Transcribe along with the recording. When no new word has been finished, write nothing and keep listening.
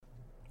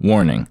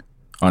Warning.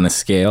 On a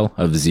scale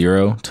of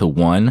 0 to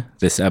 1,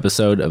 this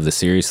episode of the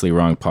Seriously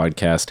Wrong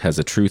podcast has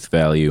a truth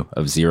value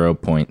of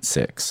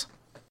 0.6.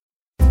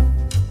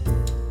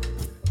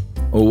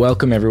 Well,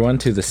 welcome everyone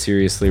to the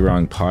Seriously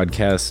Wrong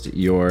podcast,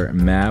 your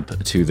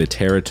map to the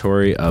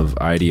territory of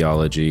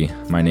ideology.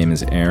 My name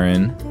is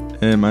Aaron.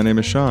 And my name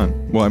is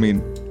Sean. Well, I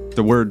mean,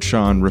 the word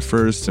Sean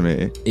refers to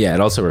me. Yeah,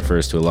 it also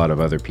refers to a lot of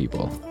other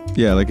people.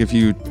 Yeah, like if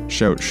you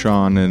shout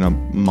Sean in a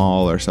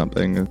mall or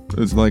something,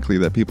 it's likely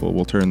that people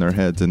will turn their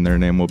heads and their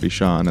name will be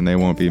Sean and they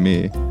won't be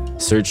me.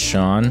 Search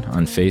Sean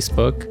on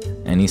Facebook,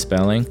 any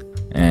spelling,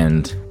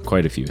 and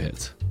quite a few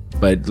hits.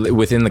 But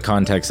within the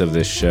context of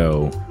this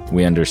show,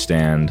 we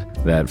understand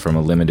that from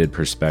a limited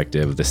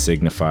perspective, the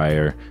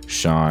signifier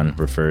Sean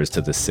refers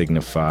to the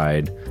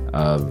signified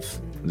of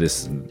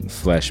this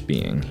flesh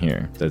being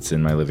here that's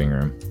in my living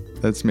room.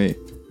 That's me.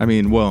 I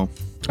mean, well,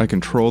 I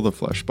control the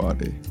flesh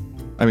body.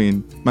 I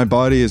mean, my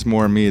body is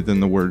more me than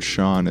the word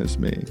Sean is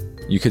me.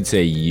 You could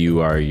say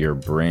you are your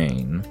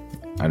brain.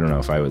 I don't know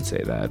if I would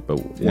say that, but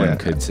one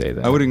could say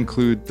that. I would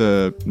include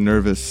the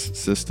nervous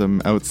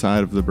system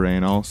outside of the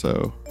brain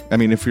also. I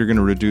mean, if you're going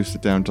to reduce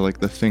it down to like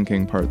the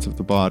thinking parts of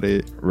the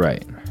body.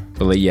 Right.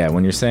 But like, yeah,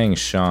 when you're saying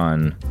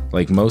Sean,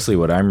 like mostly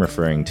what I'm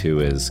referring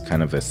to is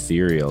kind of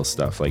ethereal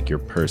stuff, like your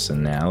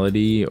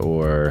personality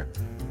or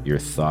your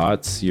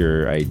thoughts,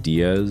 your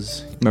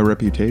ideas. My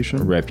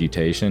reputation?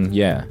 Reputation,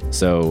 yeah.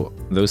 So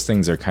those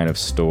things are kind of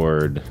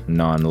stored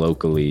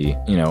non-locally,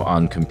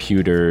 on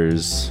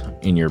computers,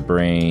 in your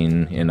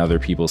brain, in other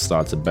people's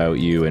thoughts about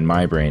you, in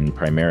my brain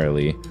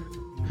primarily.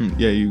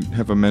 Yeah, you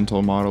have a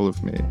mental model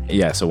of me.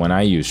 Yeah, so when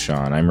I use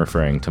Sean, I'm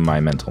referring to my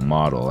mental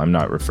model. I'm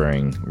not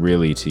referring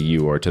really to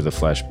you or to the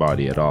flesh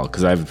body at all,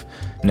 because I've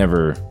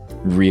never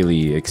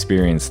really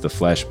experienced the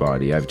flesh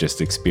body. I've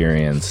just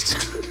experienced...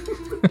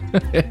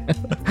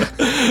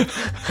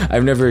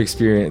 never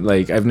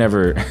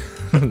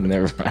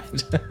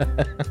mind.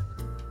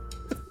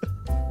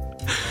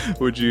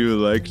 Would you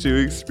like to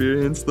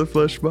experience the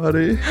flesh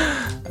body?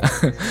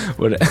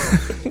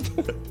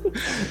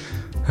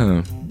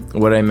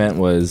 What I meant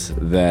was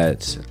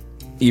that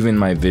even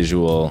my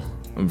visual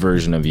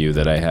version of you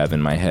that I have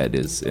in my head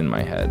is in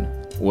my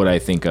head. What I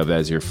think of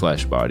as your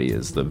flesh body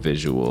is the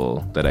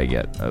visual that I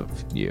get of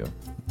you.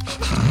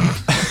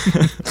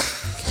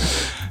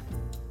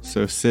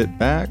 So sit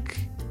back,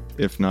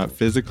 if not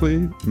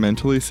physically,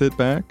 mentally sit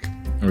back.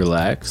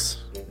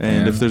 Relax.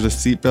 And if there's a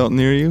seatbelt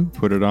near you,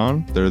 put it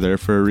on. They're there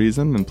for a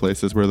reason in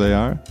places where they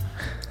are.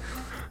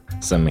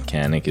 Some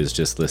mechanic is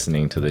just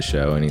listening to the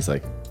show and he's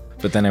like,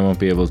 but then I won't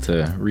be able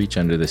to reach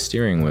under the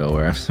steering wheel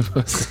where I'm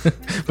supposed to,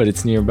 but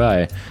it's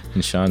nearby.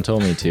 And Sean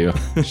told me to.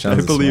 I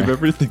believe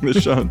everything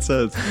that Sean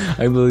says.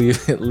 I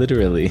believe it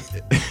literally.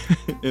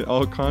 In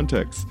all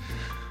contexts.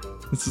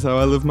 This is how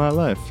I live my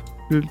life.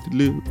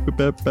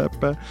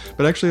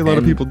 But actually, a lot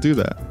of people do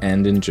that.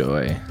 And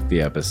enjoy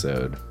the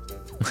episode.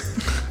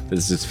 This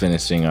is just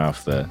finishing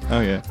off the...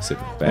 Oh, yeah. Sit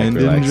back, and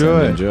relax,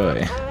 and enjoy.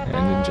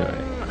 And enjoy.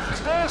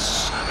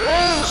 This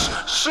is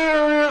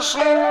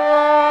Seriously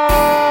Wrong!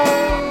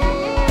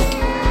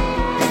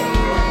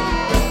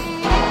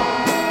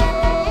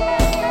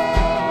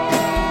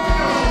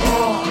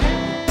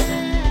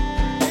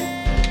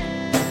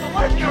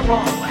 What you're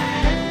wrong with?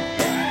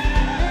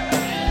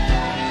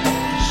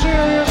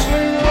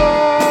 Seriously wrong!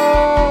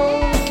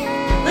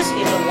 Listen,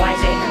 you little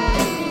wiseacre.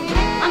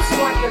 I'm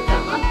smart, you're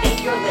dumb. I'm big,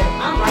 you're little.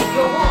 I'm right,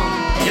 you're wrong.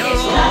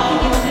 There's nothing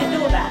you can do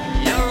about it.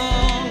 You're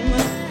wrong.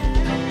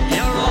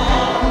 You're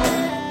wrong.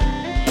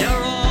 You're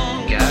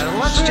wrong. Yeah,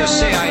 let's just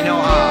say I know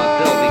how a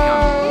bill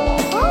becomes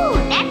law. Oh,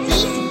 that's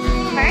easy.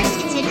 First,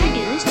 it's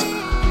introduced.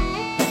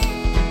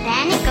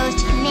 Then it goes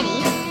to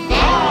committee.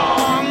 Then...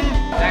 Wrong.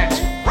 That's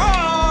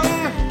wrong.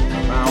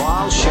 Now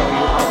I'll show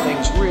you how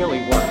things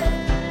really work.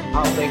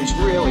 How things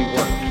really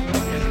work.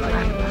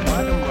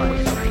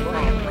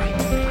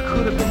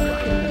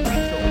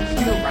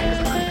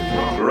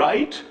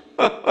 Right?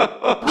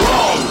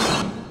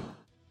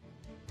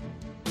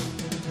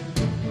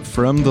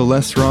 From the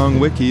Less Wrong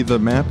Wiki, the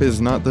map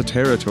is not the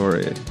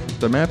territory.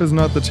 The map is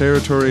not the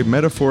territory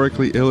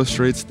metaphorically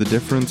illustrates the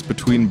difference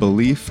between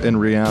belief and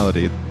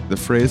reality. The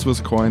phrase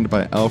was coined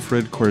by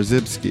Alfred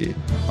Korzybski.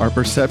 Our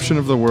perception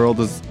of the world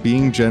is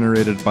being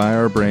generated by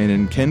our brain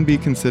and can be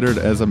considered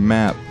as a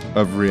map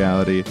of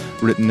reality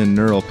written in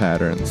neural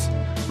patterns.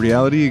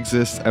 Reality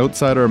exists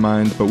outside our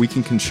mind, but we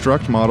can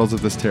construct models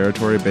of this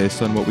territory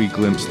based on what we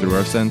glimpse through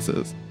our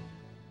senses.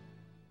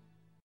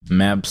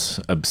 Maps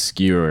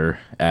obscure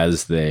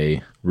as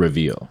they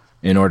reveal.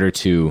 In order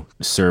to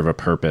serve a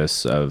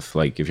purpose of,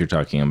 like, if you're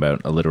talking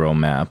about a literal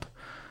map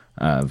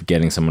of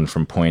getting someone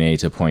from point A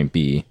to point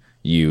B,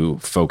 you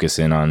focus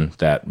in on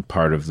that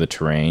part of the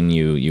terrain.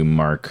 You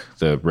mark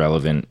the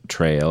relevant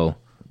trail,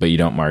 but you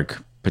don't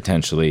mark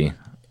potentially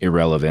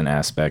irrelevant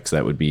aspects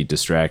that would be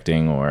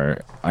distracting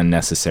or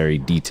unnecessary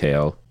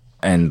detail.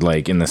 And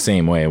like in the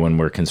same way, when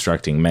we're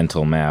constructing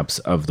mental maps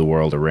of the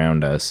world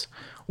around us,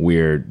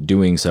 we're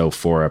doing so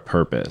for a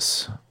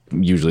purpose.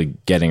 usually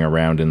getting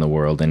around in the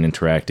world and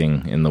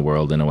interacting in the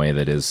world in a way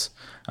that is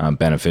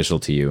beneficial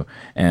to you.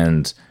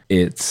 And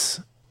it's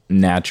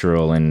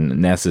natural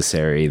and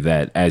necessary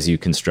that as you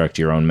construct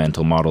your own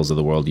mental models of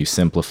the world, you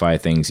simplify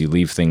things, you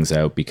leave things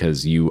out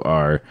because you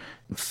are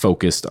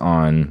focused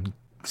on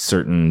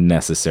certain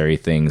necessary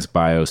things: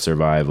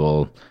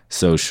 biosurvival,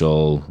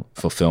 social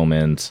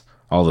fulfillment,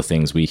 all the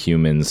things we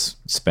humans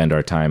spend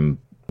our time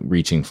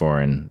reaching for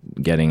and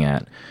getting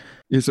at.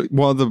 Yes,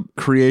 while the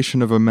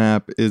creation of a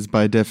map is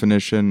by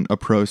definition a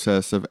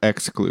process of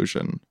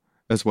exclusion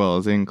as well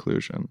as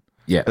inclusion.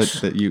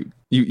 Yes. That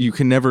you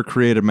can never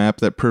create a map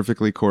that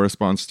perfectly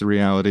corresponds to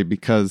reality,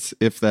 because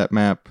if that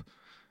map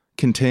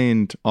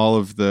contained all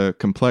of the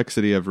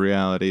complexity of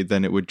reality,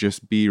 then it would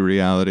just be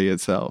reality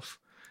itself.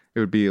 It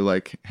would be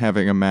like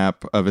having a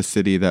map of a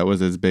city that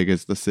was as big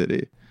as the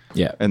city.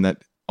 Yeah. And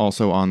that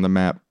also on the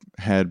map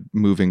had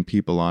moving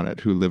people on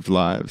it who lived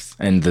lives.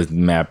 And the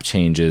map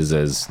changes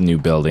as new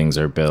buildings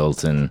are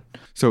built. And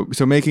so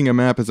making a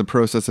map is a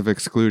process of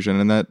exclusion,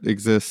 and that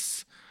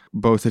exists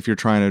both if you're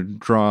trying to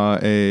draw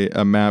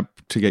a map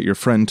to get your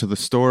friend to the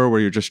store, where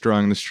you're just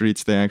drawing the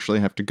streets they actually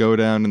have to go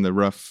down in the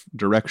rough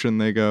direction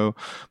they go,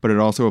 but it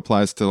also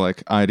applies to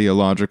like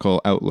ideological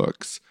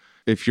outlooks.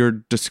 If you're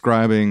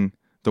describing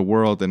the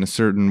world in a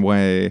certain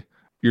way,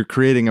 you're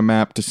creating a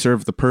map to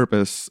serve the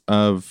purpose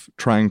of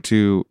trying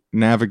to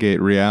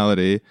navigate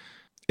reality.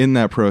 In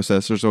that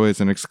process, there's always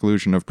an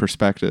exclusion of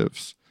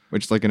perspectives,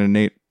 which is like an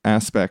innate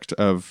aspect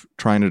of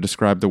trying to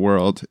describe the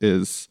world,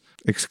 is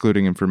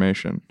excluding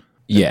information.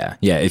 yeah.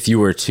 If you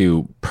were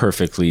to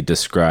perfectly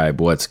describe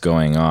what's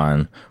going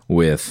on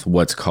with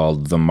what's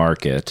called the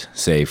market,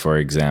 say, for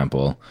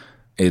example,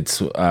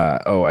 it's,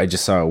 I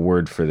just saw a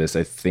word for this.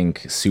 I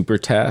think super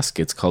task.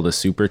 It's called a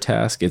super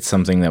task. It's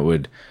something that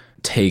would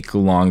take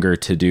longer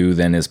to do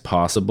than is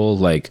possible.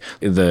 Like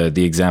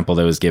the example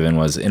that was given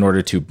was, in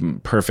order to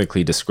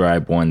perfectly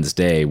describe one's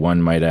day,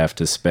 one might have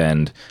to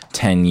spend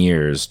 10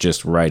 years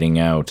just writing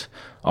out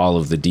all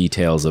of the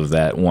details of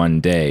that one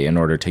day in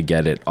order to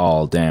get it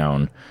all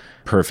down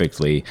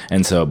perfectly.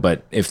 And so,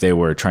 but if they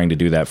were trying to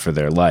do that for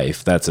their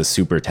life, that's a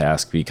super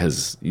task,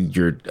 because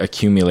you're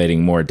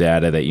accumulating more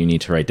data that you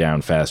need to write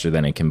down faster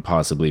than it can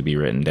possibly be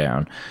written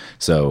down.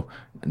 So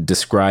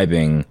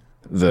describing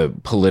the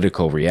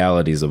political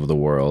realities of the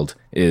world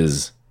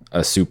is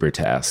a super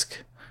task.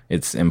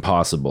 It's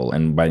impossible,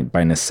 and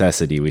by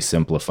necessity we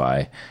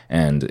simplify,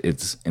 and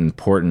it's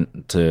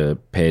important to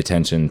pay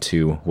attention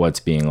to what's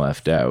being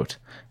left out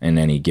in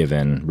any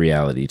given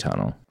reality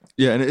tunnel.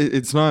 Yeah, and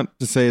it's not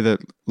to say that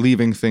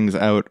leaving things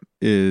out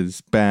is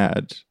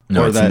bad.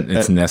 No, or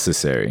it's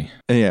necessary.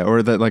 Yeah,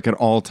 or that like at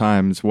all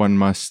times one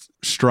must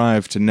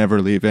strive to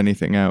never leave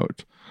anything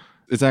out.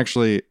 It's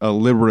actually a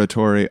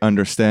liberatory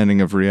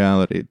understanding of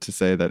reality to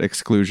say that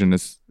exclusion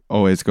is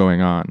always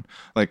going on.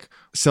 Like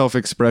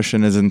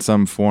self-expression is in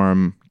some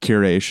form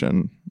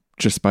curation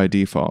just by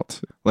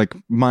default. Like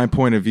my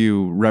point of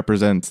view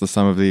represents the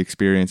sum of the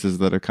experiences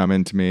that have come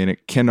into me, and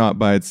it cannot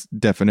by its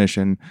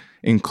definition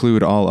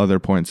include all other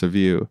points of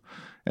view.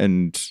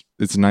 And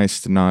it's nice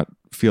to not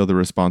feel the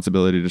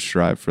responsibility to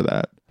strive for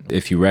that.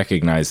 If you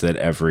recognize that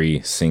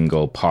every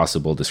single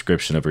possible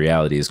description of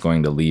reality is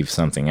going to leave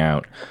something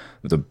out,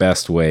 the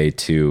best way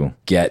to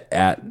get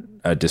at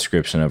a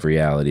description of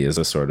reality is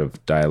a sort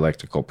of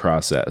dialectical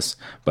process.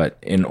 But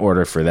in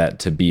order for that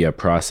to be a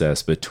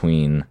process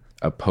between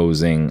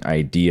opposing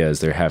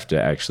ideas, there have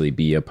to actually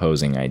be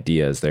opposing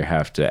ideas. There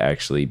have to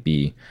actually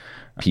be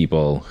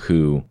people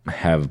who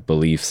have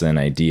beliefs and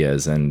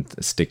ideas and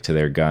stick to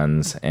their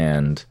guns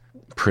and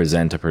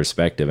present a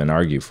perspective and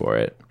argue for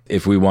it.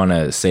 If we want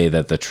to say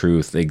that the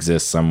truth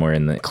exists somewhere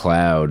in the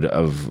cloud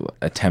of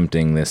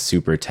attempting this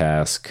super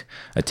task,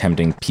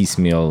 attempting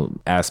piecemeal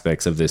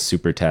aspects of this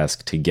super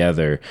task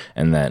together,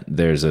 and that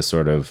there's a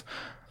sort of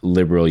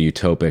liberal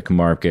utopic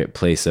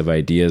marketplace of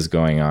ideas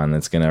going on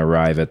that's going to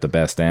arrive at the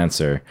best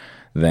answer,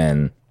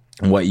 then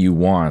what you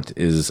want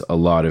is a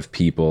lot of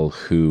people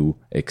who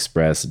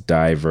express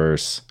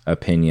diverse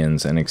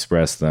opinions and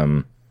express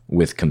them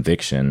with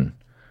conviction,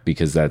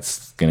 because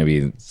that's going to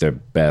be the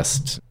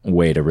best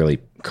way to really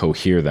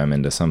cohere them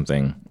into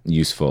something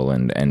useful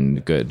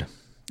and good.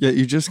 Yeah,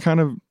 you just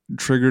kind of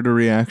triggered a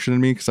reaction in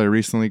me, because I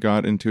recently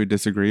got into a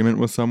disagreement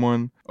with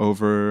someone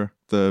over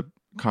the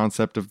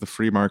concept of the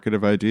free market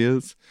of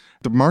ideas.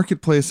 The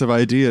marketplace of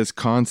ideas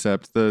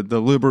concept, the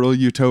liberal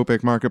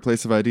utopic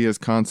marketplace of ideas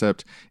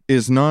concept,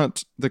 is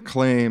not the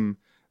claim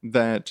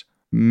that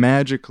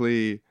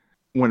magically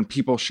when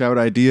people shout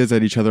ideas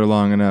at each other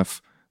long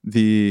enough,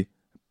 the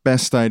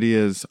best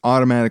ideas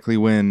automatically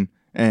win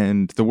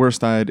and the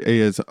worst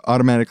ideas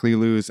automatically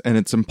lose, and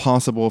it's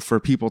impossible for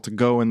people to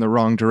go in the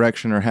wrong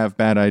direction or have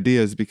bad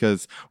ideas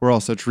because we're all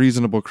such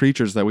reasonable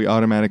creatures that we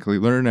automatically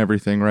learn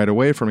everything right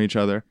away from each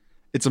other.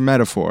 It's a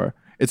metaphor.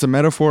 It's a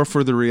metaphor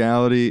for the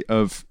reality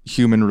of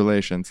human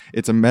relations.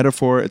 It's a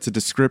metaphor, it's a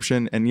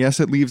description, and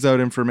yes, it leaves out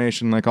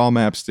information like all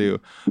maps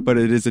do, but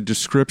it is a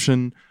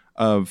description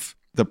of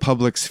the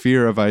public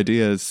sphere of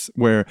ideas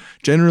where,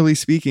 generally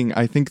speaking,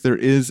 I think there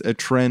is a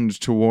trend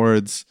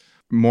towards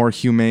more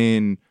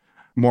humane,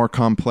 more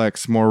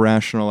complex, more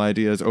rational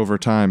ideas over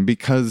time,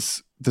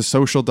 because the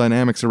social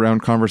dynamics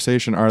around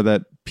conversation are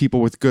that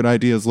people with good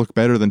ideas look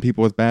better than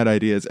people with bad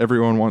ideas.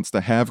 Everyone wants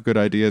to have good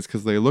ideas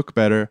because they look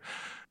better.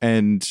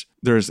 And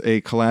there's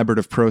a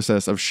collaborative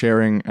process of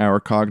sharing our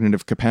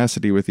cognitive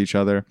capacity with each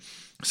other.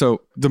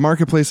 So the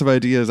marketplace of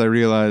ideas, I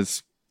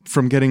realize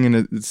from getting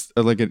in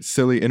a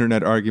silly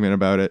internet argument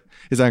about it,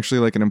 is actually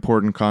like an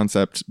important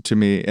concept to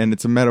me. And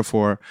it's a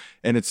metaphor,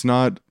 and it's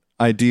not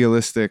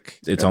idealistic.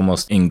 It's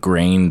almost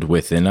ingrained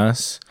within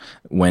us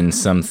when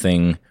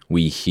something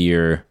we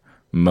hear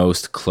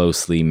most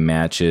closely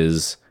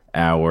matches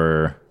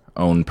our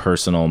own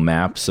personal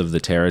maps of the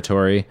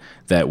territory,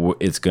 that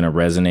it's going to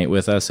resonate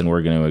with us and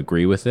we're going to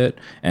agree with it.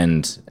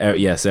 And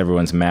yes,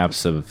 everyone's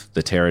maps of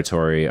the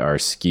territory are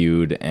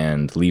skewed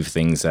and leave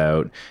things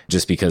out.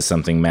 Just because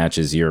something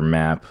matches your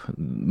map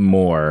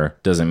more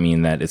doesn't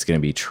mean that it's going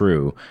to be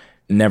true.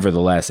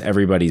 Nevertheless,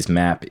 everybody's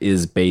map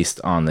is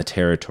based on the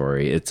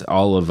territory. It's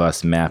all of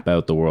us map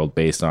out the world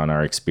based on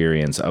our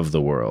experience of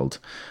the world.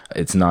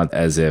 It's not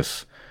as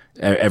if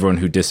everyone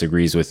who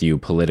disagrees with you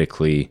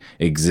politically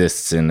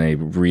exists in a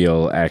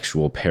real,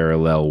 actual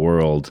parallel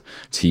world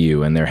to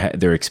you, and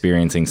they're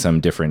experiencing some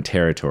different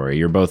territory.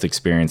 You're both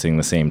experiencing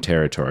the same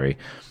territory.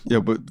 Yeah,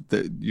 but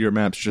your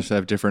maps just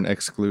have different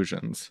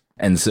exclusions.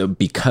 And so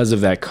because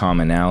of that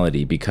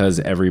commonality,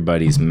 because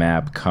everybody's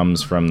map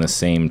comes from the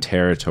same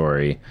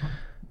territory,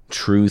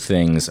 true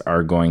things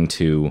are going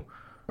to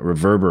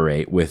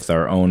reverberate with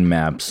our own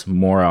maps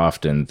more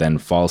often than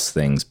false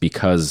things,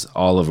 because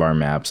all of our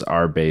maps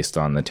are based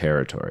on the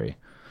territory.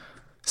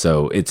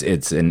 So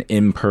it's an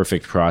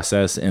imperfect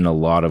process in a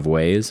lot of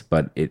ways,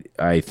 but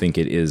I think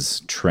it is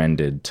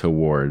trended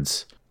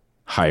towards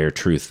higher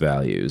truth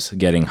values,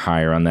 getting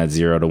higher on that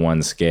 0 to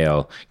 1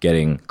 scale,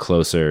 getting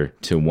closer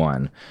to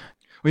 1.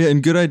 Well, yeah,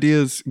 and good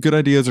ideas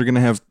are going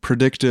to have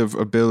predictive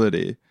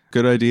ability.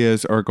 Good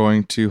ideas are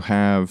going to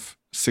have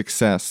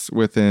success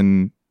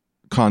within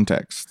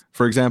context.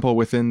 For example,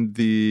 within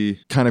the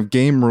kind of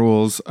game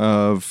rules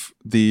of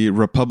the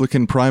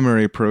Republican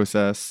primary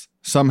process,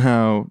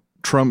 somehow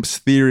Trump's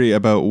theory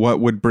about what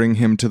would bring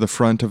him to the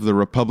front of the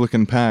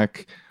Republican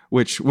pack,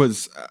 which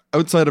was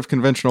outside of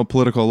conventional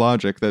political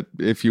logic, that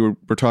if you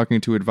were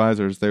talking to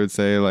advisors, they would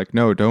say, like,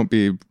 no, don't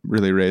be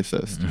really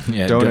racist.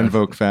 Yeah, don't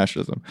invoke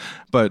fascism.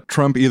 But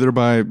Trump, either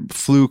by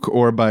fluke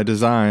or by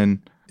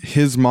design,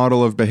 his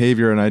model of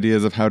behavior and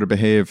ideas of how to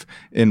behave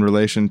in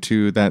relation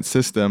to that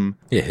system.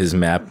 Yeah, his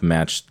map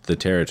matched the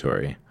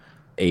territory.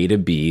 A to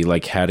B,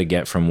 like how to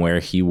get from where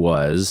he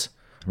was,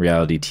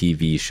 reality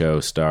TV show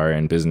star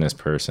and business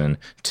person,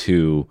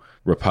 to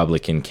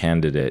Republican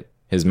candidate.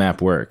 His map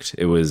worked.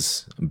 It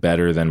was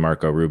better than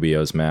Marco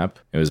Rubio's map.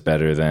 It was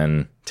better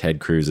than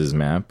Ted Cruz's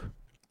map.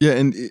 Yeah,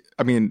 and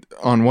I mean,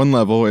 on one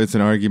level, it's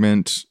an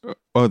argument,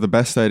 the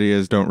best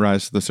ideas don't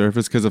rise to the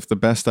surface, because if the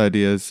best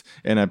ideas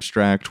in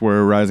abstract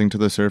were rising to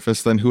the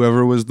surface, then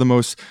whoever was the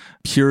most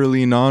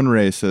purely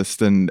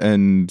non-racist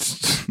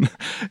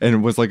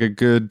and was like a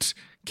good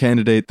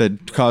candidate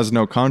that caused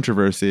no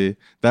controversy,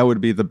 that would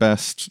be the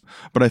best.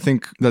 But I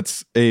think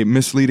that's a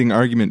misleading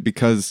argument,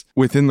 because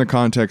within the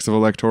context of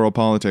electoral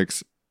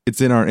politics, it's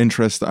in our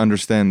interest to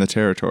understand the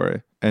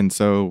territory. And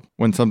so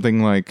when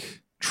something like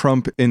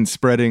Trump, in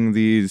spreading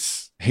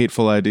these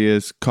hateful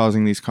ideas,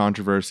 causing these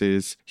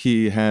controversies,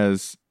 he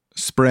has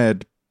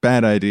spread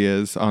bad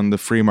ideas on the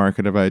free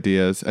market of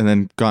ideas and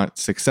then got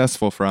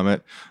successful from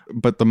it.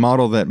 But the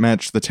model that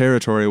matched the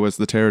territory was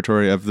the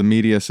territory of the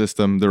media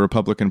system, the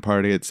Republican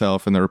Party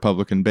itself, and the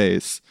Republican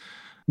base,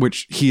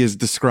 which he has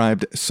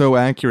described so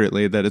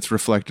accurately that it's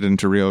reflected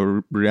into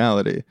real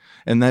reality.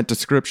 And that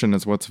description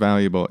is what's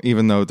valuable,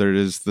 even though there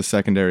is the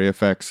secondary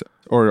effects,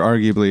 or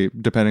arguably,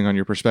 depending on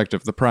your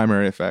perspective, the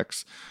primary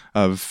effects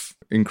of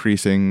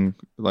increasing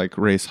like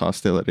race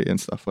hostility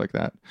and stuff like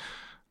that.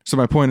 So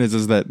my point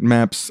is that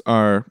maps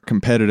are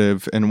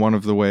competitive, and one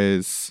of the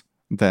ways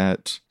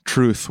that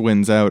truth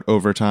wins out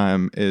over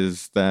time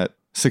is that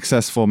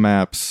successful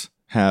maps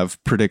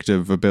have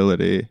predictive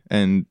ability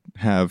and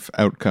have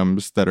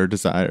outcomes that are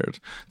desired.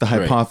 The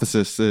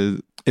hypothesis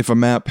is, if a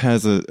map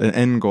has an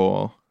end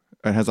goal,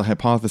 it has a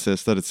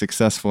hypothesis that it's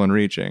successful in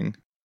reaching.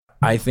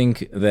 I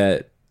think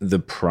that the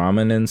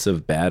prominence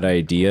of bad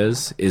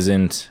ideas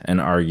isn't an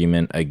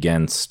argument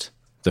against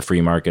the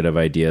free market of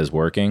ideas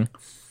working.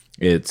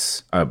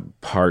 It's a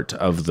part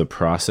of the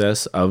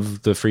process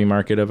of the free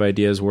market of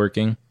ideas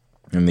working.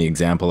 And the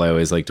example I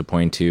always like to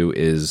point to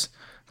is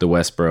the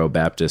Westboro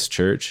Baptist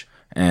Church.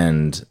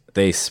 And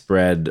they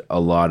spread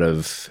a lot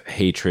of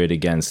hatred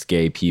against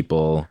gay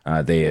people.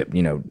 They,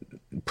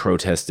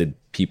 protested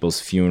people's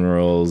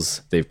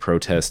funerals. They've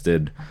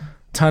protested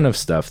a ton of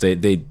stuff.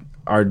 They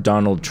are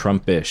Donald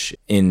Trumpish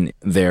in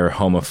their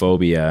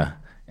homophobia.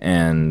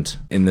 And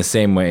in the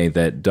same way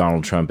that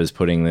Donald Trump is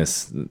putting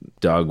this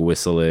dog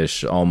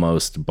whistle-ish,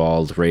 almost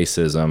bald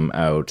racism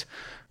out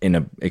in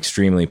an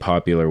extremely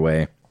popular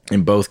way,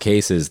 in both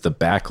cases, the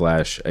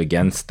backlash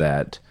against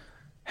that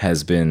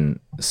has been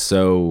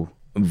so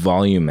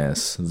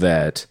voluminous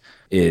that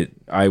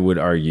I would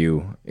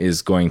argue,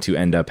 is going to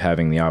end up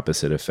having the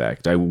opposite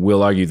effect. I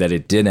will argue that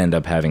it did end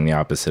up having the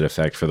opposite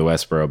effect for the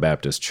Westboro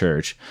Baptist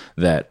Church,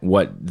 that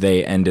what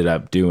they ended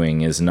up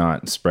doing is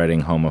not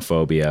spreading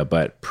homophobia,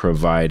 but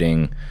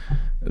providing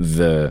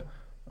the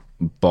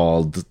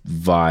bald,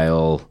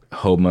 vile,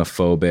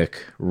 homophobic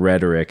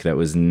rhetoric that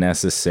was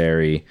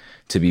necessary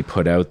to be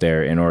put out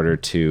there in order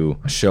to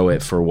show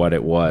it for what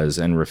it was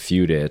and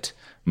refute it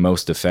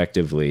most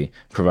effectively,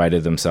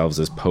 provided themselves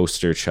as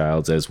poster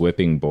childs, as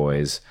whipping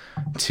boys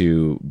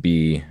to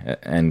be,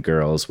 and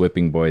girls,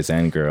 whipping boys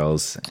and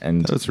girls.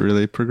 And That's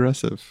really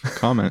progressive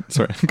comment.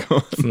 Sorry, go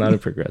on. it's not a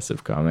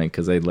progressive comment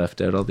because I left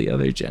out all the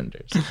other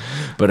genders.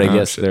 But I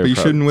guess But you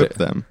shouldn't whip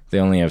them. They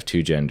only have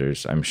 2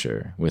 genders, I'm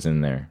sure,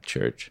 within their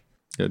church.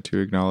 Yeah, 2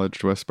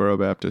 acknowledged Westboro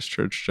Baptist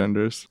Church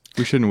genders.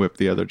 We shouldn't whip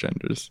the other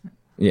genders.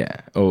 Yeah.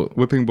 Oh,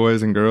 Whipping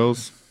boys and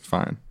girls,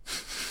 fine.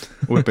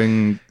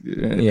 Whipping...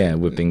 yeah,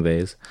 whipping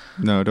theys.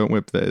 No, don't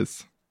whip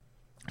these.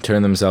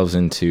 Turn themselves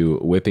into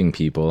whipping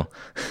people.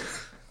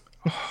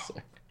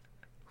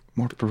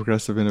 More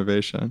progressive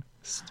innovation.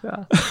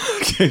 Stop.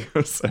 Okay,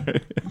 I'm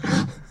sorry.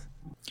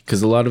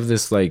 Because a lot of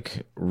this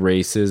like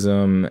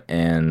racism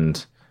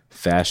and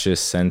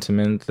fascist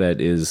sentiment that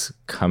is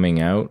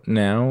coming out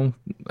now,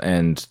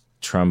 and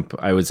Trump,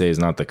 I would say, is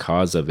not the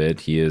cause of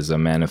it. He is a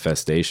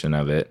manifestation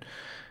of it.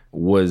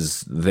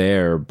 Was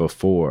there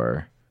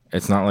before.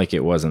 It's not like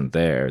it wasn't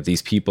there.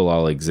 These people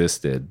all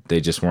existed.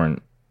 They just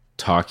weren't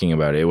talking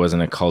about it. It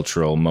wasn't a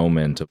cultural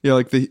moment. Yeah,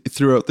 like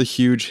throughout the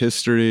huge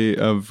history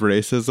of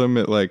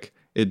racism,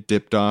 it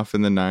dipped off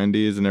in the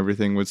 90s and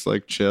everything was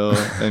like chill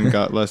and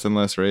got less and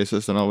less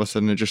racist, and all of a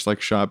sudden it just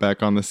like shot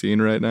back on the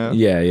scene right now.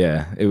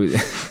 Yeah. It was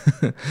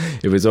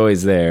it was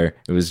always there.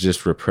 It was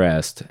just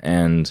repressed,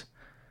 and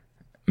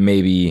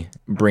maybe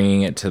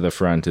bringing it to the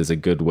front is a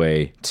good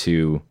way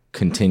to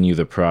continue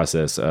the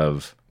process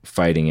of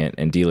fighting it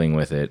and dealing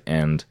with it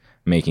and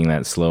making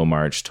that slow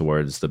march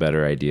towards the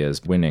better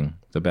ideas, winning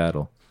the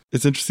battle.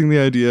 It's interesting, the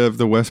idea of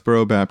the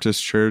Westboro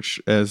Baptist Church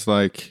as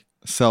like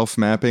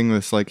self-mapping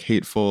this like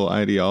hateful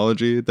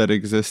ideology that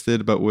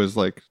existed but was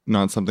like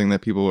not something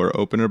that people were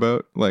open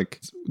about. Like,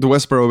 the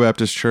Westboro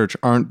Baptist Church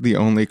aren't the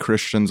only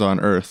Christians on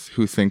earth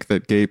who think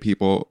that gay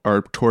people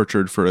are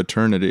tortured for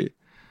eternity.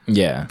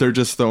 Yeah. They're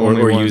just the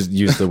only or ones.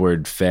 use the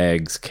word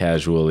fags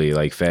casually,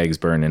 like fags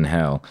burn in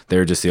hell.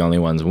 They're just the only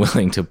ones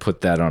willing to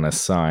put that on a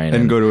sign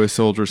and go to a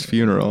soldier's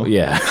funeral.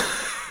 Yeah.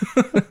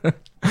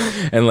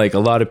 And like a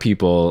lot of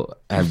people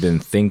have been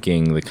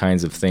thinking the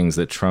kinds of things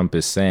that Trump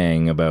is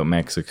saying about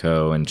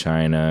Mexico and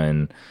China,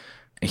 and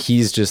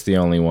he's just the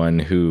only one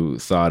who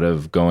thought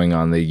of going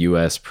on the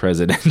US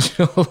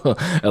presidential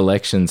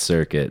election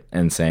circuit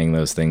and saying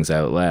those things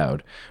out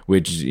loud,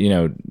 which, you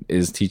know,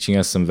 is teaching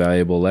us some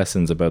valuable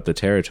lessons about the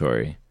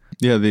territory.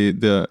 Yeah,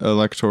 the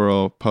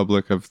electoral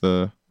public of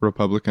the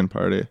Republican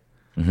Party.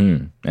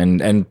 Mm-hmm.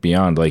 And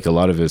beyond, like a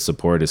lot of his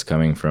support is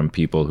coming from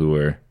people who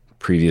were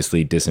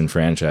previously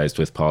disenfranchised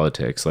with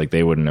politics. Like,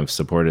 they wouldn't have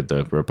supported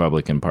the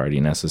Republican Party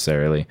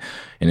necessarily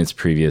in its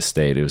previous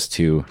state. It was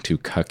too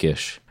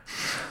cuckish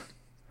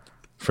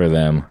for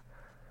them.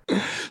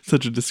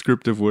 Such a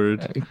descriptive word.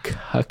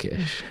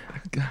 Cuckish.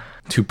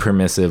 Too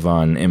permissive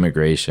on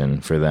immigration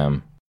for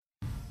them.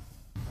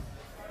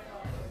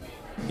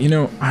 You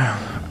know,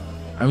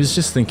 I was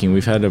just thinking,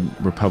 we've had a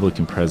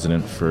Republican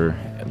president for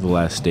the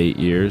last 8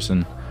 years,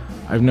 and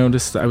I've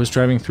noticed I was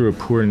driving through a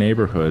poor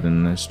neighborhood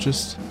and there's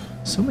just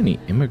so many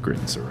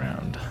immigrants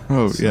around.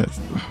 Oh, yes.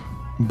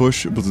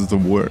 Bush was the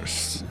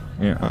worst.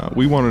 Yeah.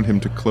 We wanted him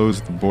to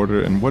close the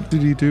border, and what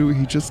did he do?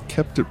 He just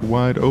kept it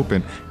wide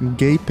open,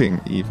 gaping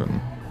even.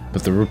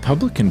 But the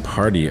Republican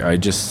Party, I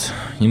just,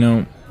 you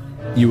know,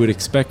 you would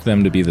expect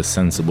them to be the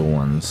sensible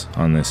ones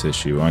on this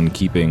issue, on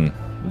keeping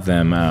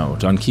them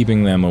out, on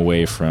keeping them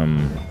away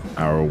from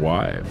our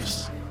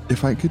wives.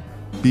 If I could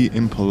be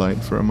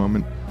impolite for a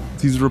moment,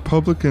 these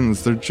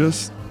Republicans, they're too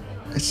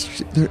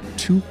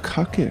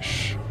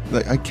cuckish.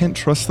 Like, I can't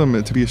trust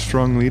them to be a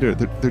strong leader.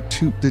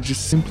 They're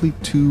just simply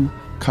too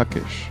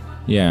cuckish.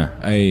 Yeah,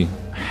 I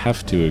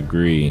have to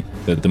agree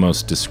that the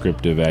most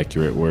descriptive,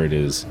 accurate word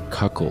is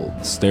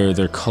cuckolds.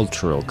 They're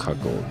cultural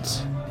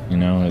cuckolds. You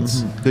know,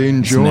 it's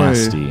it's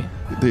nasty.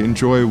 They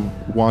enjoy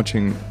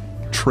watching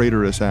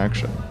traitorous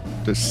action.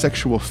 They're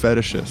sexual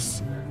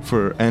fetishists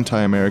for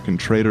anti-American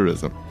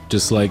traitorism.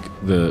 Just like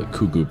the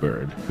cuckoo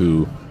bird,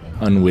 who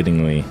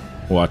unwittingly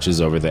watches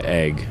over the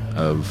egg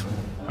of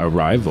a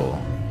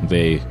rival.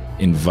 They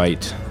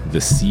invite the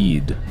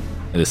seeds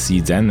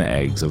and the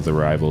eggs of the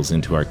rivals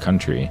into our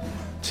country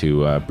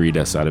to breed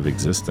us out of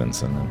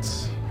existence, and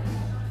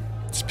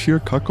It's pure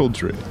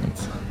cuckoldry.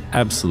 it's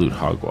absolute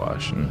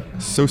hogwash. And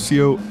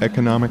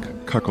Socioeconomic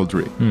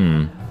cuckoldry.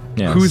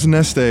 yes. Whose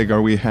nest egg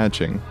are we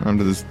hatching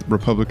under this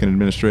Republican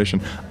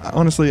administration?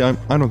 Honestly, I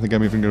don't think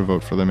I'm even going to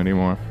vote for them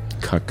anymore.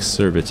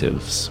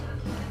 Cuckservatives,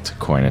 to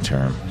coin a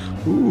term.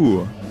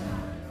 Ooh,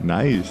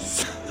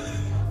 nice.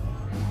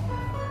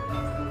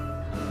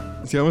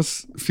 See, I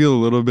almost feel a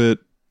little bit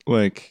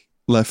like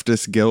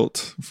leftist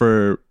guilt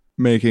for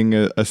making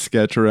a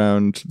sketch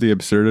around the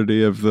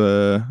absurdity of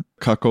the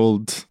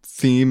cuckold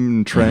theme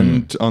and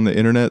trend on the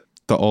internet,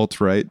 the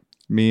alt-right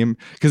meme,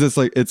 because it's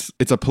like it's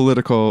a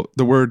political,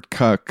 the word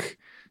cuck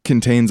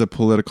contains a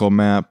political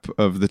map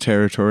of the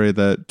territory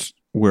that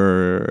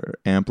we're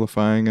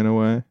amplifying in a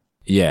way.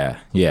 Yeah.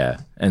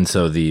 And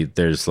so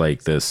there's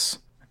like this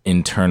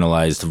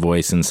internalized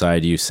voice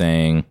inside you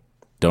saying,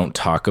 don't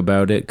talk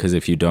about it, because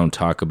if you don't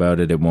talk about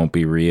it, it won't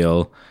be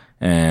real.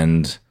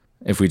 And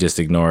if we just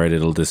ignore it,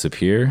 it'll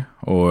disappear.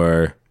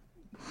 Or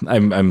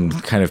I'm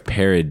kind of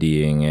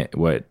parodying it,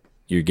 what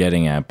you're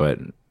getting at, but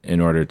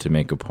in order to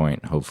make a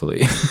point,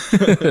 hopefully.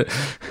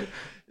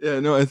 Yeah,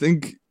 no, I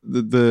think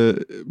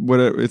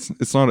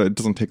it's not, it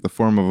doesn't take the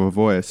form of a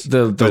voice.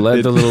 The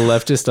little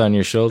leftist on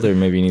your shoulder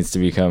maybe needs to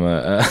become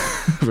a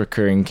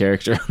recurring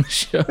character on the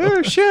show.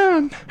 Oh,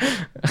 Sean.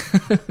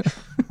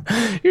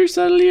 You're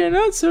subtly and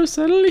not so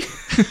subtly.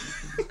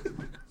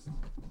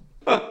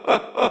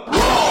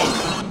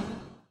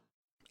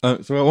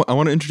 So I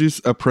want to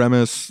introduce a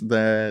premise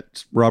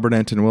that Robert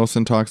Anton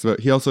Wilson talks about.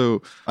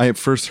 I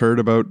first heard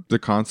about the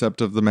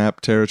concept of the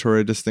map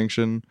territory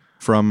distinction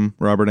from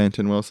Robert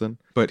Anton Wilson,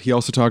 but he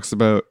also talks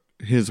about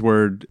his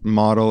word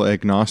model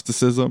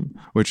agnosticism,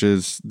 which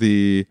is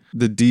the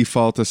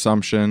default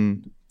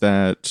assumption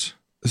that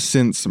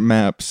since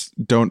maps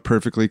don't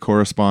perfectly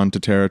correspond to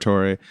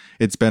territory,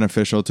 it's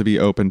beneficial to be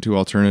open to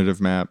alternative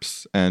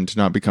maps and to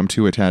not become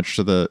too attached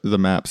to the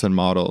maps and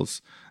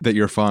models that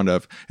you're fond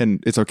of.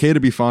 And it's okay to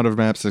be fond of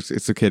maps,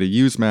 it's okay to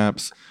use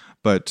maps,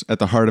 but at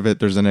the heart of it,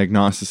 there's an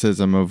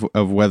agnosticism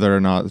of whether or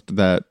not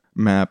that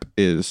map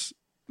is,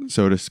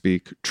 so to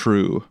speak,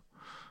 true.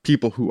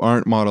 People who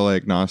aren't model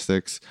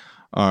agnostics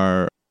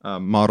are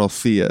model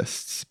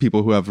theists,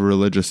 people who have a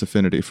religious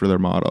affinity for their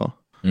model.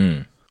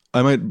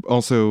 I might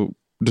also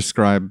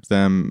describe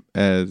them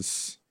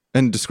as,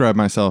 and describe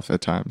myself at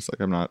times, like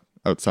I'm not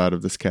outside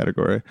of this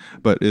category,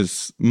 but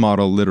is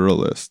model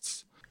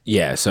literalists.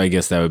 Yeah, so I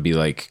guess that would be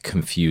like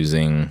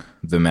confusing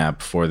the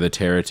map for the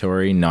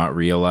territory, not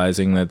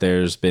realizing that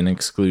there's been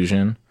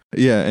exclusion.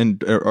 Yeah,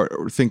 and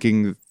or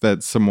thinking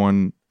that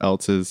someone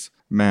else's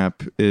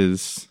map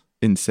is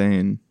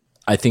insane.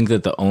 I think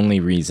that the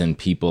only reason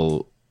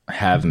people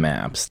have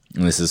maps,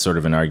 and this is sort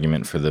of an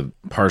argument for the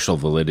partial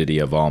validity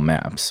of all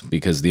maps,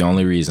 because the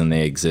only reason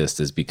they exist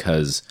is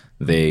because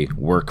they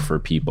work for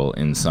people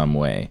in some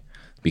way.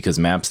 Because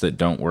maps that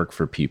don't work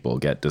for people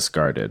get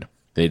discarded.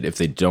 If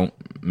they don't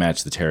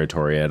match the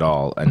territory at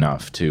all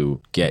enough to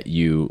get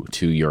you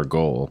to your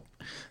goal,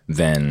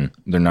 then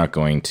they're not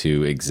going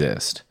to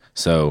exist.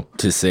 So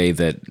to say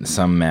that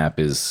some map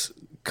is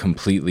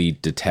completely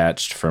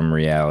detached from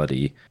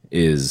reality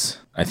is,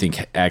 I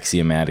think,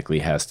 axiomatically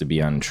has to be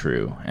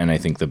untrue. And I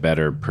think the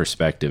better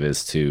perspective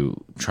is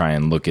to try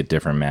and look at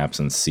different maps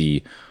and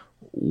see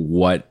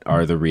what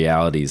are the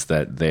realities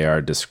that they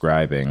are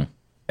describing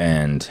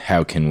and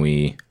how can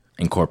we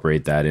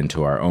incorporate that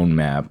into our own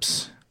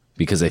maps.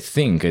 Because I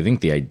think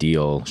the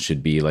ideal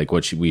should be, like,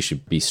 what we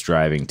should be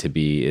striving to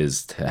be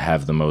is to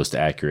have the most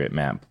accurate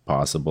map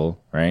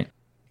possible, right?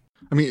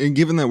 I mean, and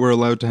given that we're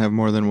allowed to have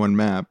more than one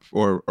map,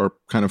 or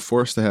kind of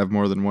forced to have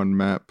more than one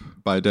map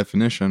by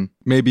definition,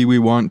 maybe we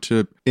want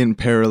to, in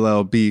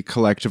parallel, be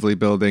collectively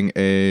building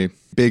a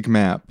big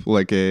map.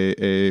 Like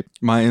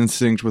my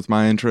instinct with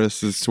my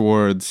interests is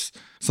towards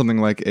something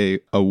like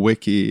a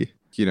wiki.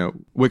 You know,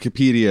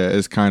 Wikipedia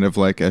is kind of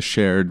like a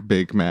shared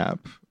big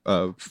map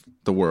of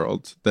the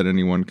world that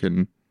anyone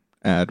can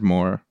add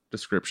more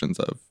descriptions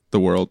of the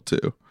world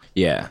to.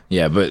 Yeah,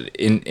 but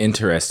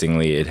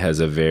interestingly, it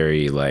has a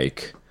very,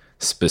 like,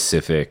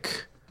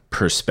 specific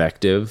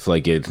perspective.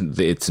 Like,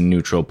 its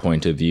neutral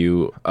point of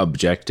view,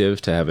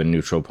 objective to have a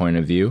neutral point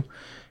of view,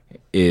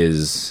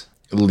 is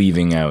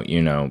leaving out,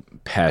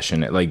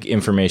 passionate, like,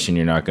 information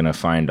you're not going to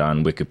find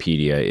on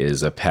Wikipedia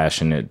is a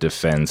passionate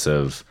defense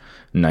of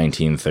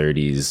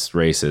 1930s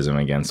racism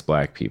against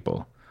black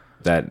people.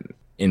 That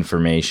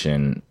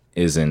information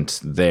isn't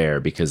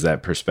there because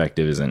that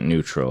perspective isn't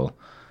neutral.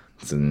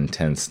 It's an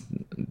intense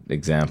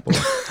example.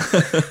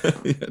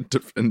 Yeah,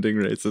 defending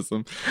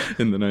racism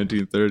in the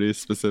 1930s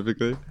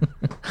specifically.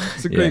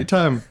 It's a great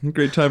time.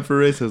 Great time for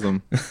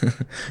racism.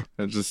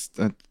 Just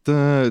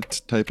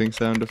typing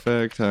sound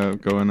effect,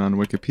 going on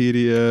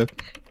Wikipedia.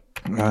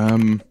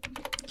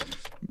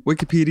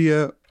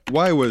 Wikipedia,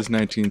 why was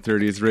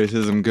 1930s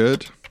racism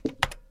good?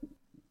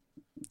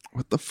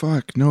 What the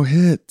fuck? No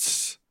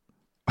hits.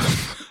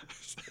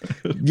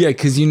 Yeah,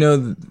 because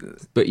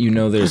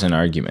there's an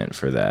argument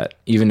for that.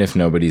 Even if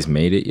nobody's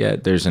made it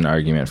yet, there's an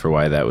argument for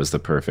why that was the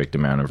perfect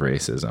amount of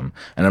racism.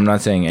 And I'm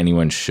not saying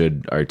anyone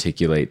should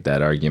articulate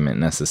that argument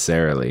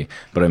necessarily,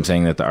 but I'm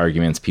saying that the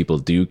arguments people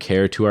do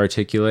care to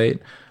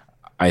articulate,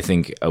 I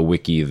think a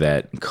wiki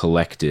that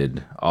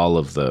collected all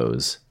of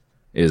those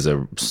is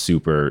a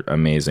super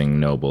amazing,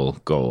 noble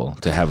goal.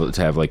 To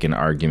have like an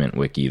argument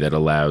wiki that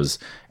allows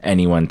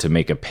anyone to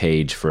make a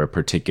page for a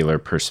particular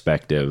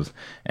perspective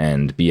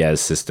and be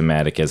as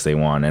systematic as they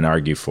want and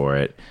argue for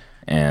it,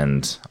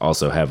 and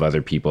also have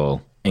other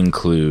people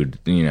include,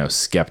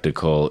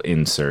 skeptical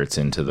inserts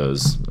into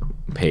those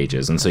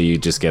pages. And so you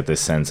just get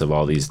this sense of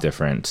all these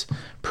different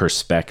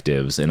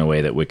perspectives in a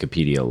way that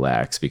Wikipedia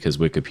lacks, because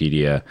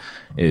Wikipedia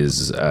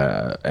is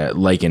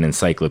like an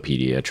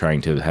encyclopedia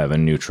trying to have a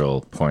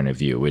neutral point of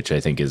view, which I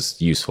think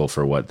is useful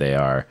for what they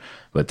are.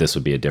 But this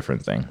would be a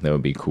different thing. That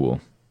would be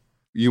cool.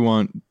 You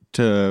want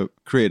to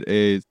create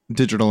a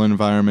digital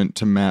environment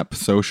to map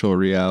social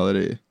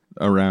reality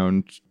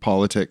around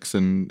politics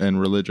and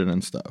religion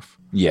and stuff.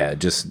 Yeah,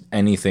 just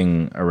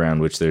anything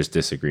around which there's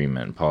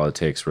disagreement,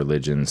 politics,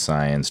 religion,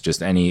 science, just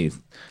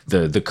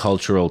the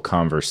cultural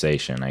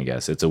conversation, I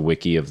guess. It's a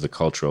wiki of the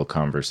cultural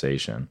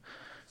conversation.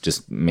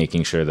 Just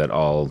making sure that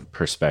all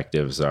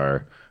perspectives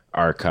are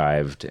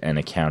archived and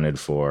accounted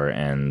for,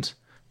 and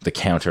the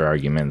counter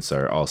arguments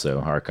are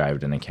also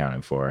archived and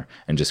accounted for,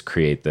 and just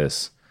create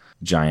this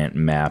giant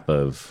map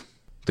of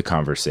the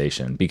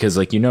conversation. Because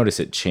like you notice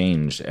it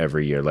changed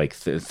every year, like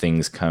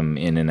things come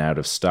in and out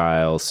of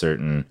style.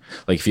 Certain,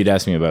 like if you'd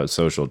asked me about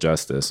social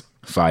justice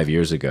 5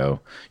 years ago,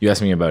 you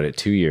asked me about it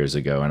 2 years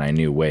ago and I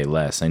knew way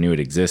less. I knew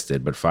it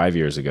existed, but 5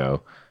 years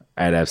ago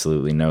I had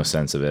absolutely no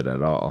sense of it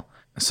at all.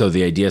 So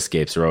the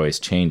ideascapes are always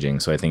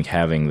changing. So I think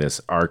having this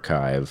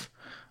archive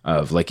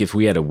of, like, if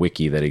we had a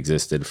wiki that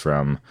existed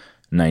from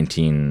I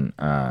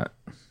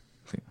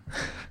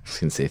was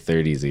going to say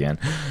 30s again.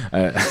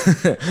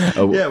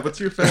 Yeah,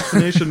 what's your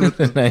fascination with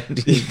the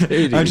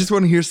 1930s? I just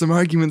want to hear some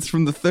arguments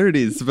from the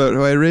 30s about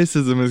why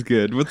racism is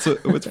good. What's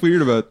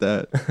weird about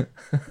that?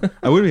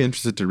 I would be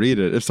interested to read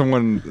it if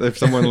someone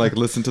like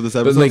listened to this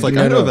episode.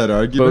 I know that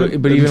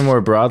argument. But even more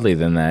broadly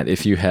than that,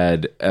 if you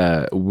had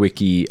a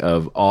wiki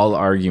of all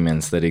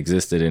arguments that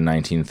existed in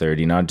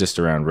 1930, not just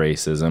around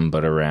racism,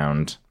 but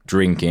around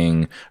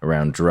drinking,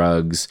 around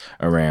drugs,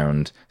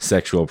 around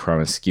sexual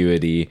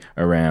promiscuity,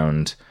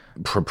 around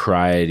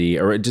propriety,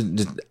 or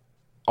just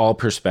all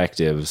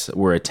perspectives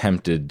were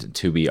attempted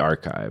to be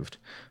archived,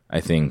 I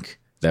think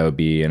that would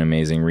be an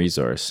amazing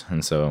resource.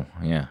 And so,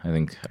 yeah, I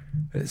think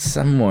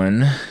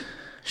someone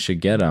should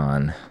get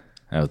on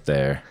out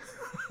there.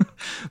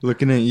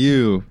 Looking at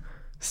you.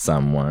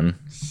 Someone.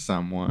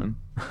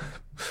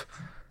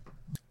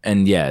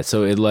 And yeah,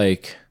 so it,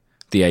 like,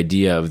 the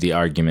idea of the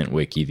argument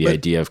wiki, the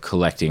idea of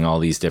collecting all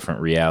these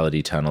different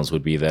reality tunnels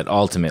would be that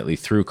ultimately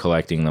through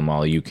collecting them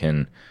all, you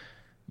can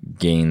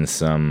gain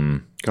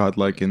some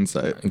godlike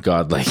insight.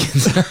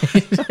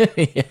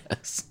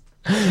 Yes.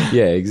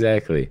 Yeah,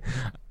 exactly.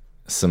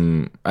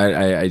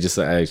 I just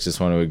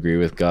want to agree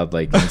with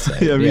godlike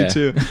insight. Yeah, me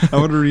too. I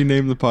want to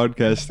rename the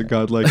podcast to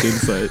Godlike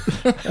Insight.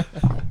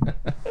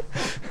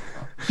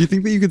 Do you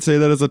think that you could say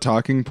that as a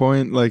talking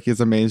point, like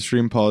as a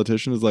mainstream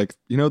politician, is like,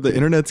 you know, the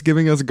internet's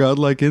giving us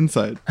godlike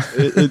insight.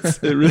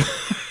 It really.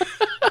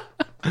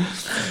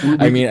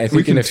 I mean, I think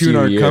we can in a tune few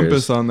our years,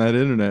 compass on that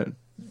internet.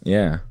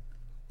 Yeah,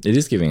 it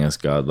is giving us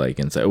godlike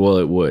insight. Well,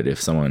 it would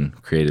if someone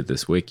created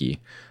this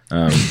wiki.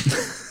 Well,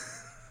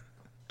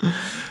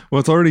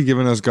 it's already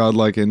given us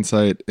godlike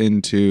insight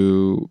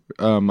into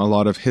a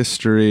lot of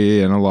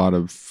history and a lot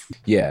of...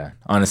 Yeah,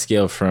 on a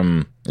scale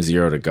from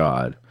 0 to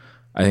God,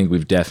 I think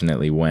we've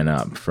definitely went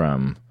up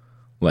from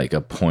like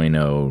a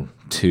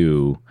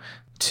 0.02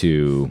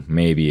 to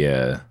maybe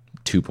a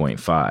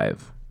 2.5.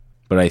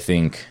 But I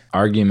think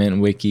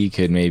Argument Wiki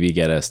could maybe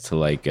get us to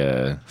like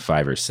a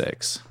 5 or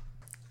 6.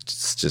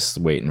 Just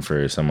waiting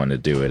for someone to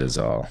do it is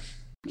all.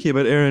 Okay,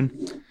 but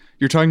Aaron,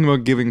 you're talking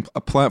about giving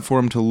a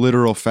platform to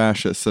literal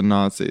fascists and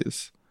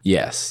Nazis.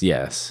 Yes,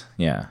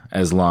 yeah.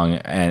 As long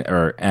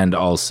and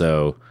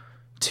also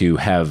to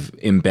have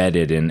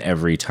embedded in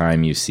every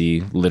time you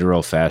see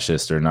literal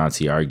fascist or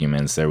Nazi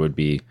arguments, there would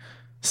be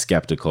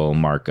skeptical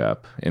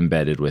markup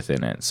embedded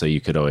within it. So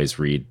you could always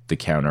read the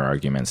counter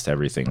arguments to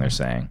everything they're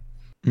saying.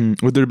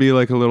 Would there be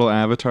like a little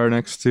avatar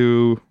next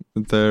to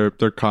their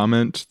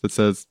comment that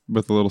says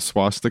with a little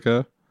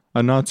swastika,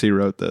 "A Nazi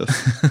wrote this"?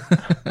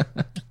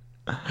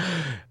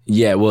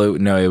 Yeah, well,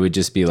 no, it would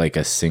just be like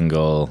a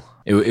single...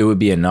 It would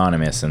be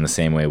anonymous in the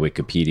same way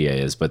Wikipedia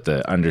is, but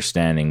the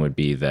understanding would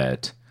be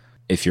that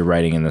if you're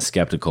writing in the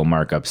skeptical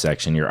markup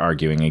section, you're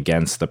arguing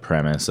against the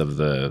premise of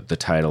the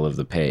title of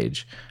the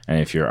page.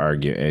 And if you're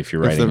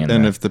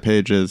if the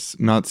page is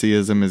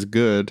Nazism is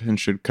good and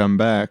should come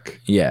back.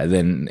 Yeah,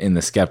 then in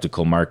the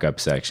skeptical markup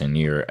section,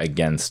 you're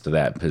against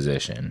that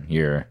position.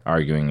 You're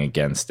arguing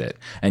against it.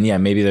 And yeah,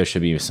 maybe there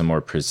should be some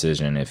more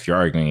precision. If you're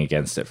arguing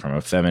against it from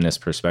a feminist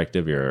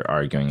perspective, you're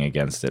arguing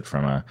against it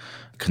from a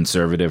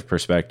conservative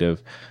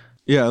perspective.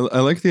 Yeah, I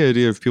like the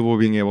idea of people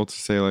being able to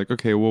say like,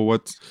 okay, well,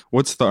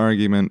 what's the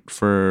argument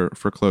for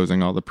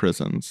closing all the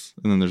prisons?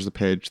 And then there's a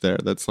page there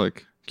that's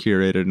like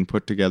curated and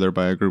put together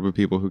by a group of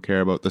people who care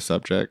about the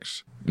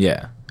subject.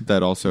 Yeah.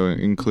 That also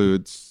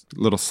includes a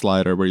little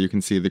slider where you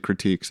can see the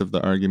critiques of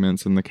the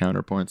arguments and the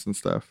counterpoints and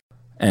stuff.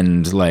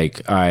 And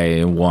like,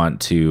 I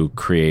want to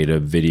create a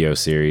video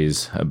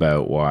series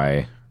about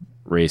why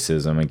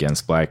racism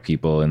against black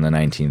people in the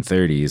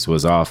 1930s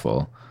was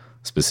awful.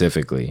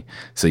 Specifically.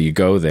 So you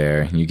go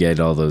there, you get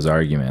all those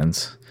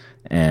arguments,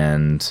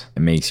 and it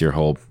makes your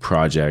whole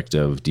project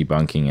of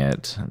debunking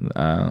it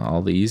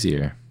all the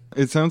easier.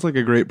 It sounds like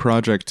a great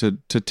project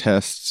to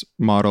test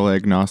model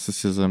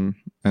agnosticism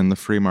and the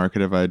free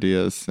market of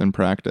ideas in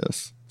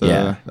practice.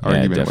 The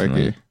argument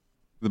definitely. wiki.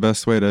 The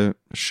best way to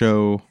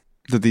show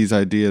that these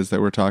ideas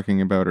that we're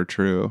talking about are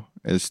true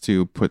is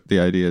to put the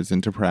ideas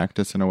into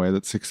practice in a way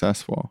that's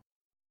successful.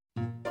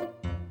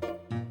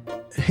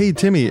 Hey,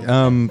 Timmy,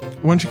 why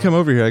don't you come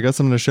over here? I got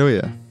something to show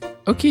you.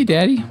 Okay,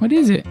 Daddy, what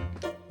is it?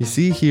 You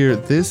see here,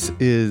 this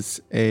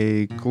is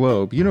a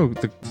globe. Do you know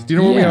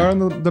where we Yeah. are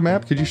on the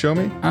map? Could you show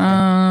me?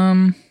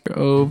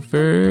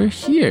 Over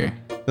here.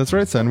 That's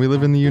right, son. We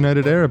live in the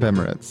United Arab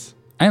Emirates.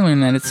 I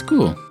learned that at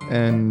school.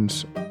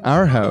 And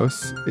our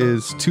house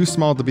is too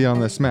small to be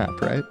on this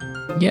map, right?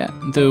 Yeah,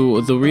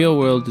 the real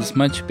world is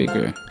much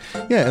bigger.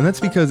 Yeah, and that's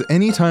because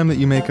anytime that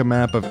you make a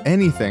map of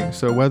anything,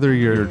 so whether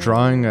you're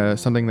drawing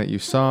something that you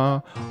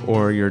saw,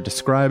 or you're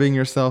describing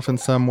yourself in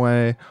some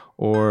way,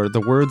 or the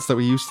words that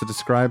we use to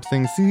describe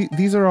things,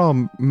 these are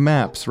all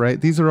maps,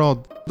 right? These are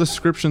all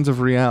descriptions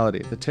of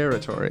reality, the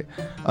territory.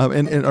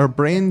 And our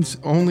brains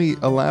only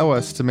allow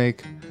us to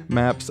make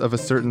maps of a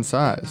certain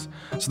size.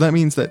 So that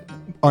means that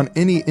on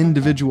any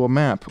individual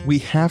map, we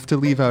have to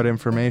leave out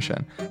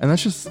information. And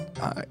that's just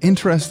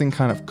interesting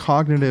kind of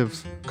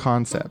cognitive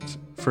concept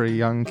for a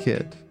young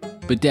kid.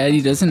 But Daddy,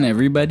 doesn't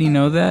everybody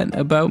know that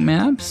about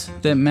maps?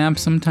 That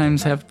maps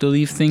sometimes have to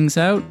leave things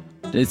out?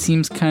 It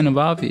seems kind of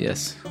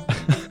obvious.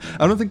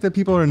 I don't think that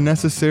people are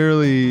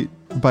necessarily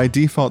by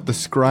default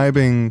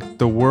describing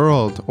the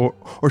world,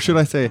 or should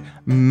I say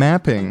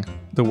mapping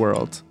the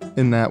world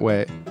in that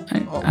way. I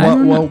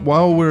don't know.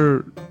 While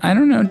we're... I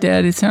don't know,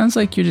 Dad. It sounds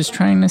like you're just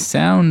trying to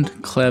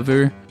sound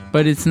clever,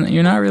 but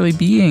you're not really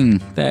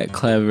being that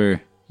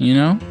clever, you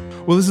know?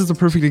 Well, this is a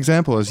perfect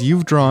example, as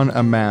you've drawn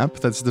a map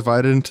that's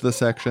divided into the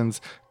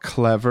sections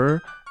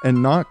clever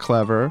and not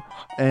clever,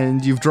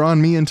 and you've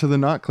drawn me into the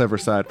not clever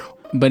side.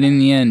 But in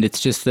the end, it's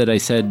just that I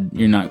said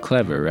you're not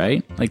clever,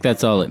 right? Like,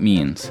 that's all it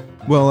means.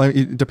 Well,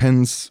 it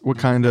depends what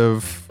kind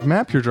of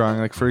map you're drawing.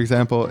 Like, for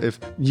example, if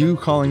you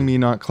calling me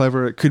not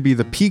clever, it could be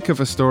the peak of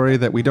a story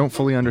that we don't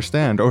fully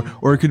understand,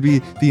 or it could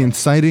be the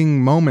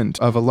inciting moment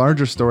of a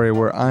larger story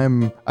where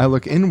I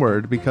look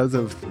inward because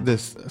of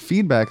this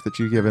feedback that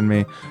you've given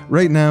me.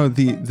 Right now,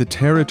 the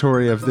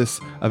territory of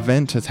this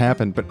event has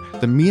happened,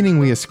 but the meaning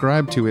we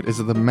ascribe to it is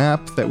the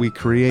map that we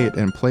create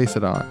and place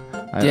it on.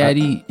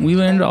 Daddy, we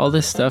learned all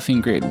this stuff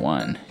in grade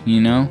 1, you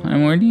know?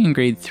 I'm already in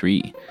grade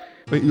 3.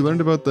 Wait, you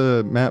learned about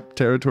the map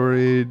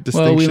territory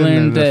distinction Well, we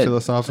learned in a that-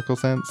 philosophical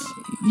sense?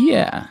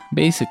 Yeah,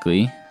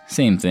 basically.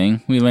 Same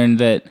thing. We learned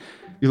that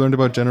You learned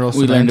about general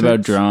we learned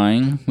about semantics?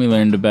 drawing. We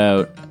learned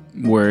about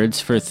words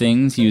for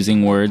things,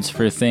 using words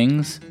for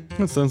things.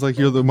 It sounds like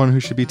you're the one who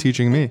should be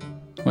teaching me.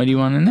 What do you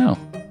want to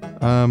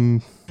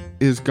know?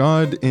 Is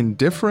God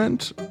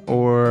indifferent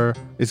or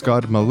is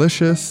God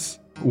malicious?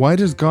 Why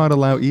does God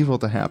allow evil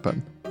to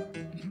happen?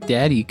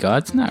 Daddy,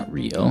 God's not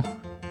real.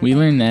 We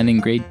learned that in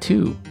grade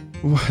 2.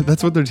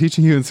 That's what they're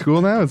teaching you in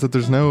school now? Is that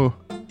there's no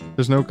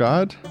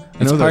God?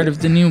 It's part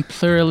of the new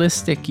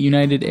pluralistic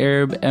United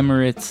Arab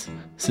Emirates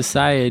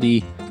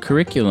Society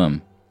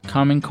curriculum,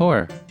 Common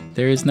Core.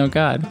 There is no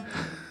God.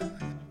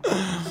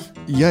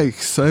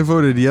 Yikes, I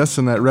voted yes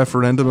in that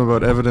referendum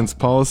about evidence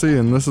policy,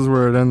 and this is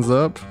where it ends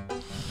up.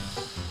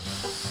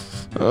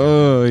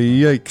 Oh,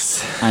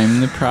 yikes.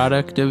 I'm the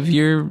product of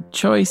your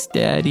choice,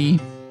 Daddy.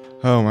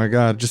 Oh my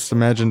god, just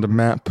imagined a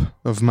map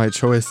of my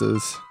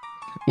choices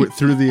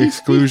through the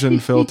exclusion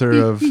filter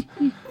of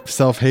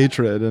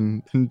self-hatred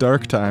and in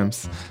dark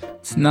times.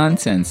 It's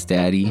nonsense,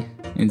 Daddy.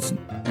 It's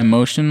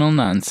emotional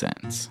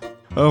nonsense.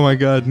 Oh my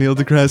god, Neil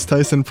deGrasse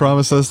Tyson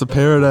promised us a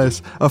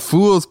paradise, a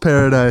fool's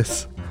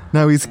paradise.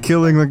 Now he's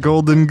killing the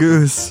golden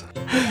goose.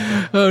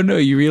 Oh no,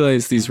 you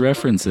realize these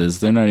references,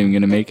 they're not even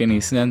going to make any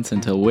sense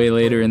until way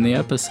later in the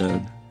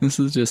episode. This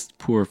is just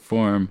poor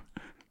form.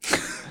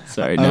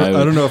 Sorry, no.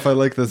 I don't know if I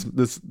like this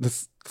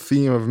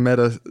theme of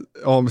meta.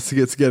 Almost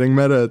gets getting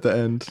meta at the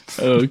end.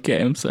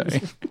 Okay, I'm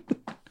sorry.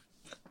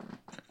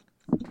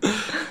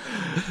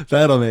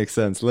 That'll make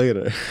sense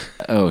later.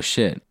 Oh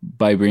shit.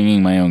 By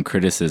bringing my own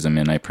criticism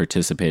in, I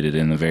participated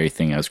in the very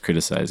thing I was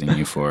criticizing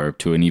you for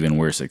to an even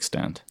worse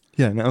extent.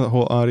 Yeah, now the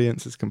whole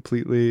audience is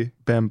completely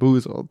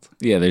bamboozled.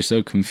 Yeah, they're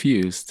so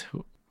confused.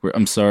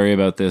 I'm sorry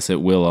about this.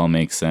 It will all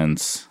make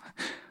sense.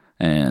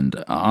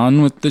 And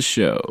on with the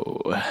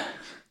show.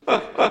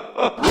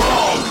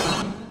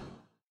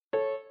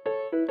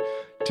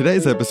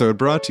 Today's episode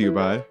brought to you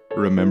by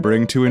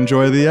remembering to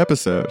enjoy the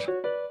episode.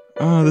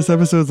 Oh, this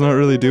episode's not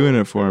really doing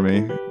it for me.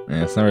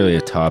 Yeah, it's not really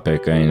a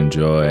topic I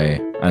enjoy.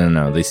 I don't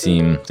know. They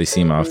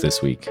seem off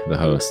this week, the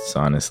hosts,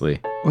 honestly.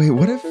 Wait,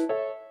 what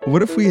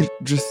if we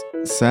just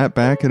sat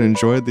back and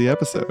enjoyed the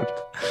episode?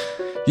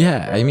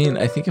 Yeah, I mean,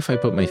 I think if I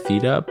put my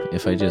feet up,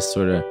 if I just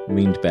sort of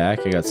leaned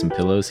back, I got some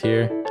pillows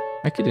here,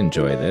 I could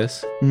enjoy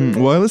this.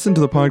 Well, I listen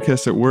to the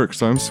podcast at work,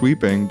 so I'm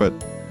sweeping, but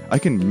I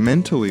can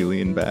mentally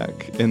lean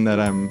back in that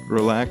I'm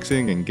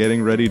relaxing and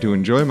getting ready to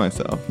enjoy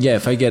myself. Yeah,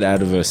 if I get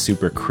out of a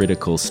super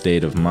critical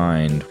state of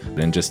mind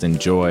and just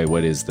enjoy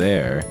what is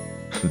there,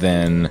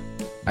 then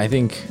I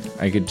think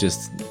I could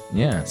just,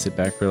 sit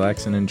back,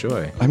 relax, and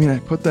enjoy. I mean, I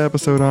put the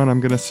episode on, I'm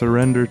going to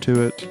surrender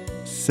to it,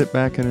 sit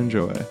back and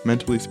enjoy,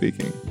 mentally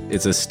speaking.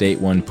 It's a state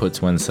one puts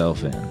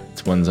oneself in.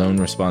 It's one's own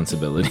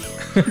responsibility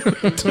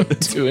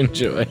to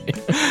enjoy.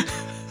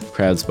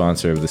 Proud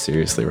sponsor of the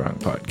Seriously Wrong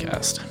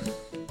podcast.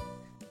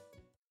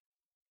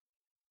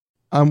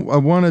 I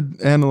want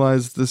to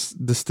analyze this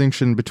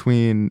distinction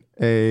between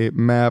a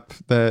map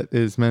that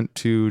is meant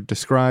to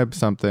describe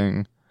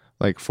something,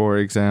 like, for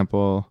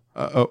example,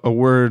 a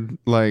word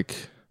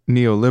like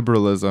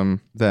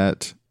neoliberalism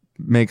that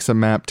makes a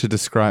map to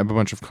describe a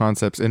bunch of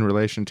concepts in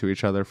relation to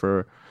each other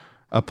for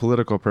a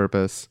political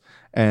purpose,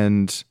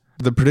 and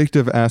the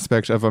predictive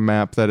aspect of a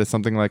map that is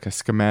something like a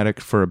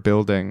schematic for a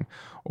building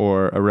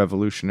or a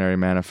revolutionary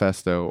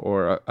manifesto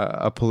or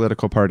a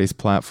political party's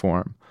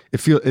platform.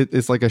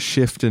 It's like a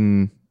shift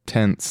in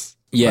tense.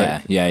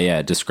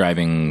 Yeah.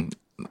 Describing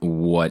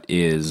what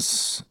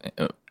is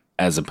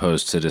as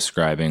opposed to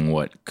describing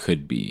what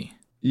could be.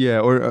 Yeah,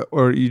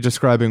 or you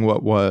describing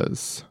what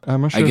was.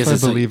 I'm not sure if I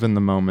believe in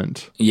the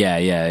moment.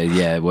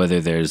 Yeah. Whether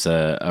there's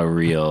a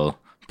real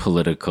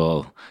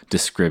political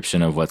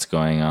description of what's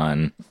going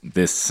on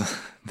this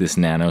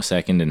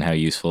nanosecond and how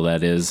useful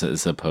that is,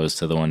 as opposed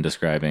to the one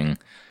describing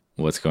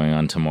what's going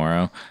on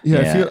tomorrow.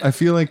 Yeah. I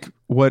feel like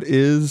what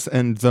is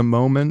and the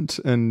moment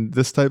and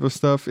this type of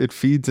stuff, it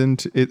feeds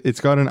into it.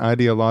 It's got an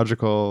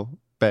ideological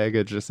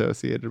baggage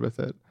associated with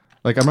it.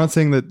 Like, I'm not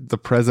saying that the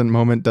present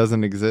moment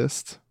doesn't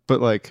exist, but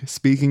like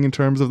speaking in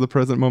terms of the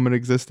present moment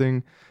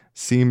existing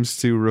seems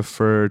to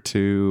refer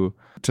to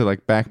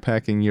like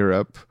backpacking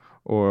Europe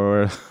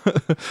or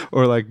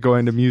or like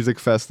going to music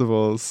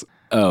festivals.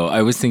 Oh,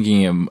 I was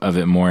thinking of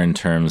it more in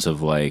terms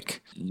of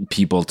like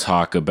people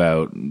talk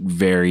about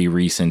very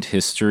recent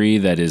history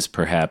that is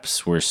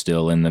perhaps we're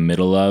still in the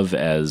middle of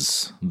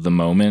as the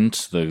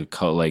moment,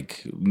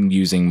 like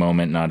using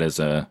moment not as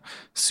a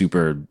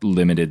super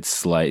limited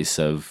slice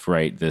of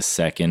right this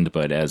second,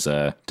 but as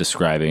a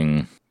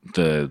describing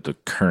the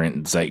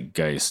current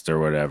zeitgeist or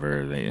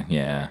whatever.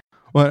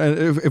 Well,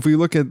 if we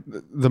look at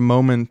the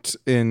moment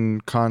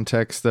in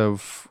context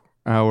of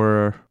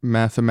our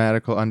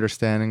mathematical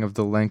understanding of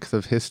the length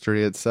of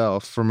history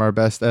itself, from our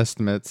best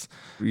estimates,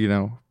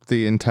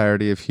 the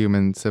entirety of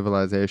human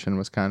civilization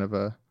was kind of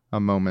a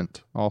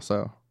moment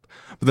also.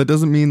 But that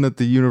doesn't mean that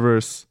the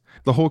universe,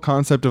 the whole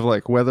concept of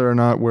like whether or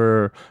not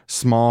we're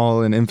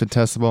small and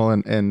infinitesimal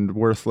and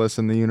worthless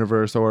in the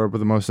universe or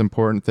the most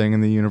important thing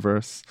in the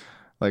universe,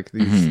 like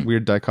these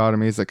weird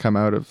dichotomies that come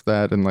out of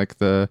that, and like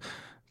the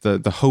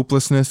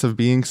hopelessness of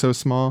being so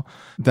small,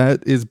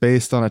 that is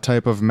based on a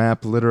type of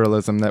map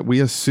literalism that we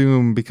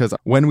assume, because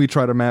when we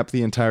try to map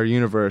the entire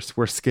universe,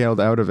 we're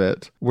scaled out of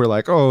it. We're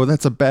like, oh,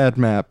 that's a bad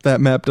map.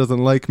 That map doesn't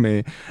like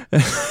me.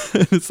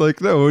 It's like,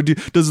 no,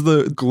 does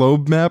the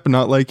globe map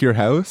not like your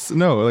house?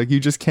 No, like you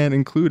just can't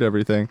include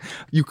everything.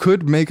 You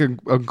could make a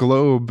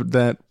globe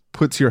that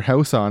puts your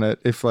house on it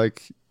if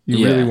like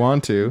you really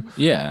want to.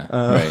 Yeah,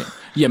 right.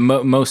 Yeah,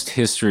 most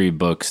history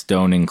books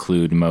don't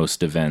include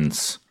most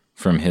events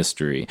from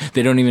history.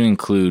 They don't even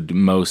include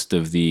most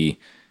of the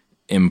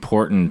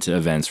important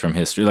events from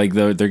history. Like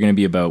they're going to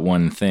be about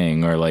one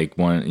thing, or like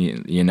one,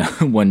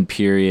 one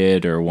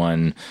period or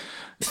one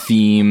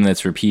theme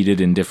that's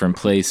repeated in different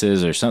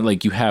places or something.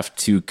 Like you have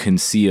to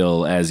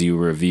conceal as you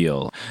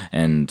reveal.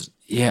 And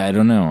yeah, I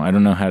don't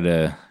know how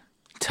to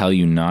tell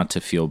you not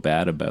to feel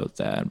bad about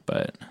that,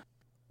 but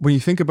when you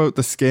think about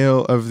the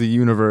scale of the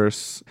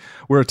universe,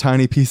 we're a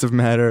tiny piece of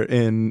matter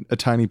in a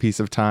tiny piece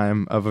of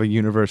time of a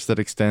universe that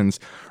extends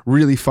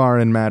really far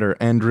in matter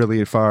and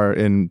really far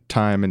in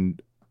time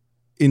and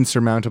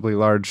insurmountably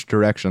large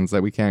directions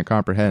that we can't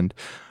comprehend.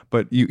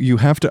 But you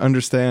have to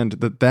understand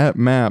that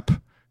map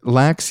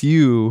lacks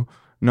you,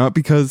 not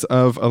because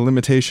of a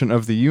limitation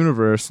of the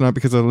universe, not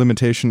because of a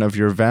limitation of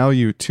your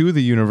value to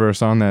the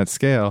universe on that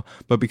scale,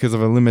 but because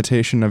of a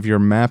limitation of your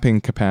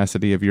mapping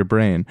capacity of your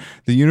brain.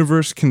 The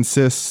universe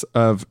consists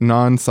of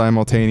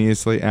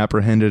non-simultaneously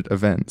apprehended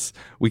events.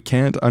 We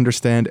can't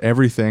understand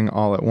everything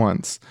all at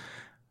once.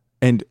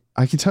 And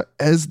I can tell,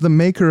 as the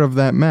maker of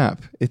that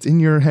map, it's in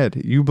your head.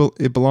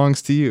 It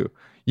belongs to you.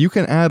 You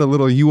can add a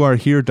little "you are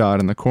here" dot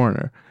in the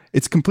corner.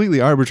 It's completely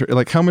arbitrary.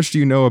 Like, how much do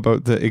you know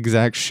about the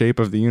exact shape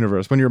of the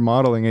universe? When you're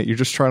modeling it, you're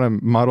just trying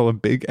to model a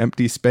big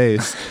empty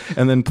space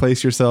and then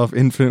place yourself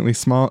infinitely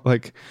small.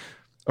 Like,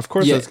 of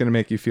course that's going to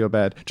make you feel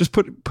bad. Just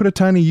put a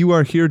tiny "you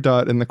are here"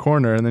 dot in the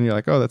corner, and then you're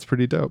like, oh, that's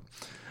pretty dope.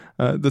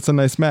 That's a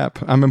nice map.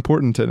 I'm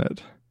important in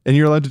it. And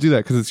you're allowed to do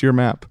that because it's your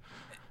map.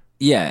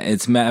 Yeah,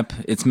 it's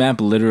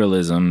map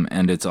literalism,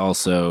 and it's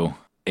also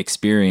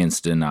experience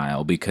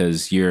denial,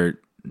 because you're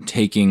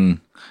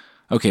taking,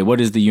 okay, what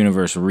is the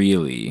universe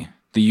really?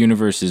 The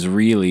universe is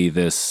really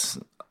this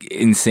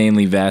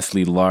insanely,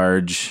 vastly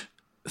large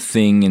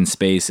thing in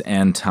space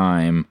and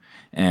time,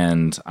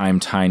 and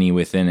I'm tiny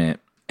within it.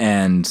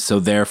 And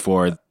so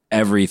therefore,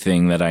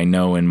 everything that I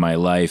know in my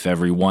life,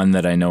 everyone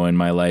that I know in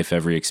my life,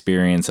 every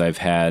experience I've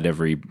had,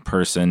 every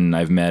person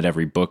I've met,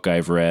 every book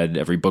I've read,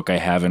 every book I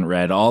haven't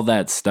read, all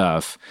that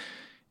stuff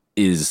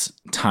is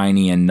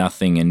tiny and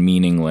nothing and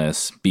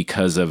meaningless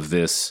because of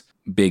this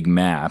big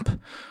map,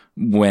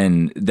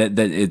 when that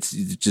it's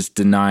just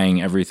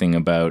denying everything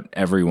about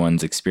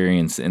everyone's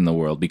experience in the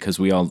world, because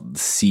we all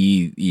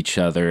see each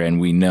other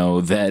and we know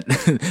that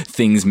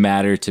things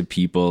matter to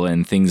people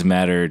and things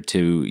matter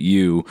to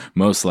you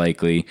most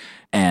likely,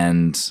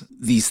 and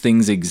these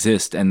things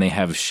exist and they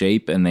have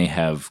shape and they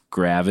have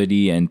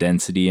gravity and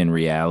density and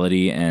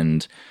reality,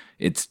 and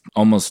it's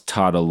almost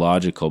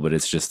tautological, but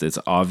it's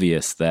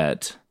obvious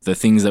that the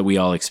things that we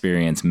all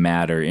experience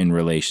matter in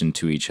relation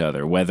to each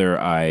other. Whether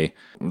I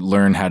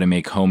learn how to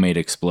make homemade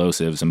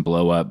explosives and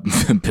blow up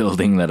the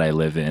building that I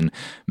live in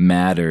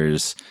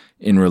matters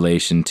in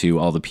relation to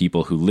all the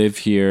people who live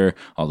here,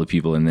 all the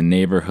people in the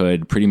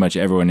neighborhood, pretty much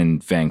everyone in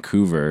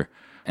Vancouver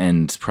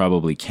and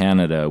probably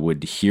Canada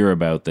would hear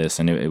about this,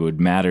 and it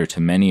would matter to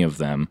many of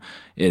them.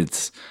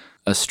 It's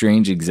a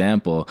strange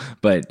example,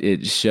 but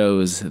it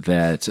shows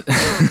that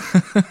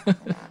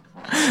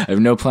I have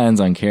no plans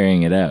on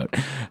carrying it out,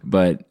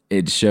 but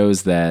it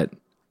shows that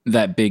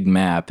that big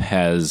map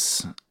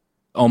has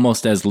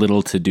almost as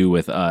little to do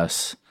with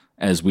us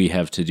as we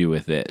have to do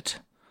with it.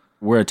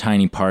 We're a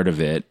tiny part of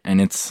it,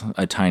 and it's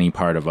a tiny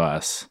part of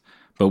us,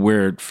 but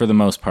we're, for the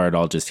most part,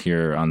 all just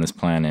here on this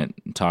planet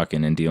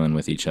talking and dealing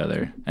with each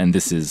other. And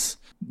this is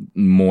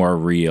more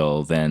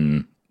real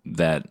than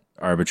that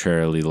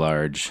arbitrarily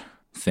large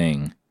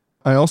thing.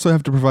 I also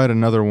have to provide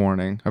another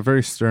warning, a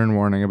very stern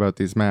warning about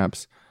these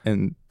maps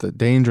and the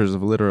dangers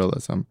of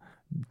literalism.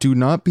 Do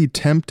not be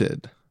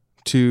tempted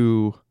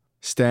to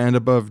stand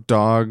above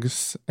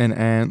dogs and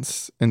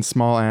ants and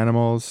small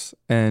animals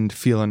and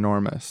feel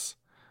enormous.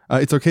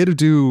 It's okay to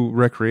do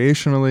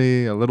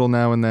recreationally, a little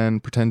now and then,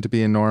 pretend to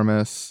be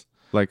enormous,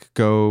 like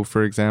go,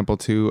 for example,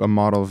 to a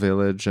model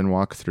village and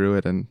walk through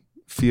it and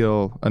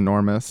feel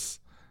enormous.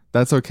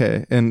 That's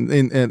okay, and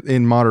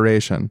in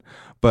moderation.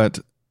 But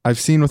I've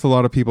seen with a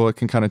lot of people, it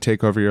can kind of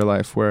take over your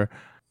life where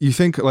you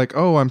think like,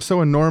 oh, I'm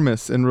so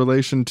enormous in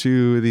relation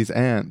to these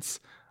ants.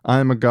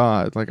 I'm a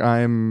god. Like,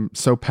 I'm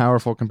so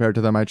powerful compared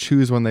to them. I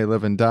choose when they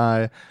live and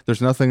die.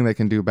 There's nothing they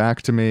can do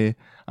back to me.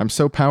 I'm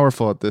so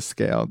powerful at this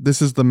scale. This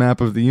is the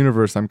map of the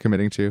universe I'm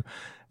committing to.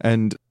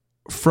 And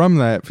from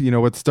that,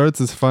 what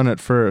starts as fun at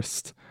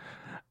first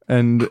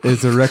and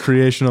is a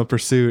recreational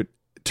pursuit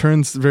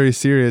turns very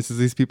serious as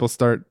these people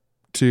start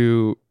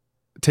to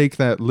take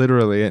that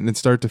literally and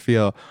start to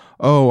feel,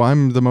 oh,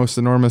 I'm the most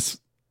enormous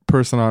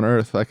person on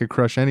earth. I could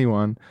crush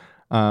anyone.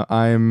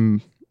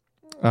 It's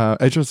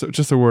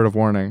just a word of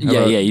warning.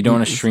 Yeah. You don't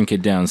want to shrink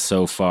it down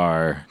so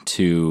far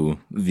to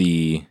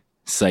the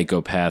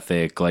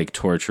psychopathic, like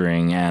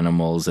torturing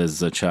animals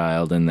as a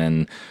child and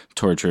then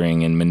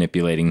torturing and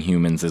manipulating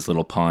humans as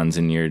little pawns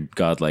in your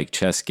godlike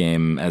chess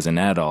game as an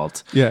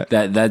adult. Yeah.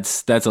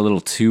 That's a little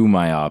too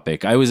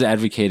myopic. I was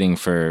advocating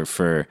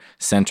for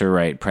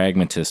center-right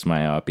pragmatist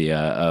myopia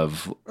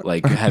of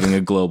like having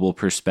a global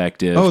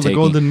perspective. The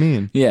golden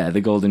mean. Yeah,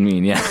 the golden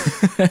mean, yeah.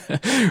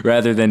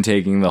 Rather than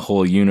taking the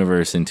whole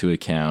universe into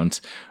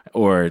account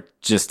or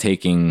just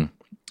taking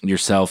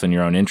yourself and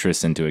your own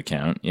interests into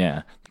account.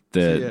 Yeah.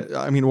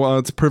 While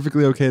it's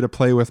perfectly okay to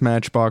play with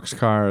Matchbox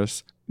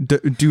cars,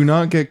 do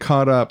not get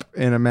caught up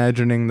in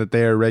imagining that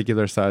they are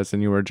regular size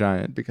and you are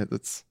giant,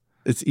 because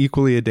it's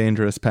equally a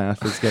dangerous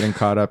path as getting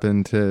caught up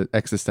into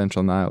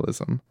existential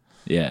nihilism.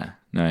 Yeah,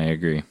 no, I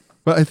agree.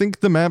 But I think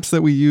the maps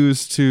that we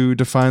use to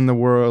define the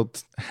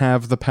world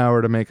have the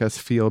power to make us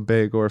feel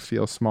big or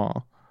feel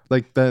small.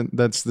 Like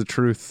that's the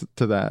truth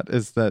to that,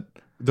 is that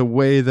the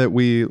way that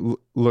we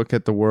look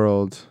at the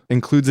world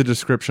includes a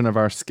description of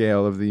our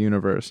scale of the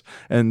universe.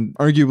 And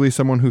arguably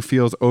someone who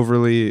feels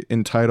overly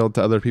entitled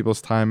to other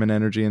people's time and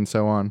energy and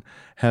so on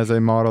has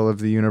a model of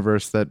the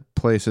universe that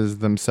places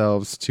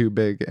themselves too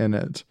big in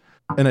it.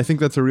 And I think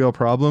that's a real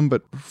problem.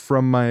 But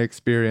from my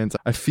experience,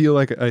 I feel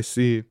like I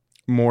see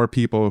more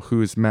people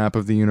whose map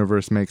of the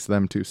universe makes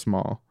them too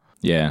small.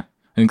 Yeah.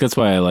 I think that's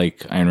why I like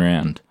Ayn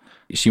Rand.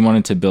 She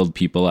wanted to build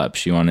people up.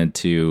 She wanted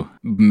to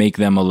make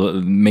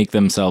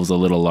themselves a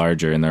little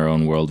larger in their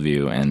own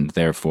worldview and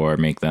therefore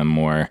make them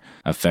more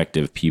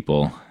effective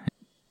people.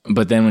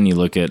 But then when you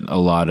look at a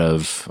lot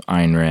of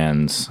Ayn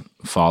Rand's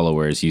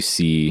followers, you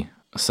see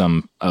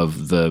some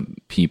of the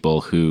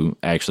people who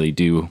actually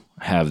do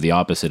have the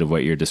opposite of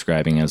what you're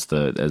describing as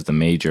the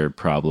major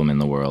problem in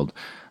the world.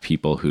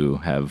 People who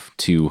have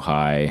too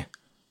high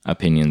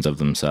opinions of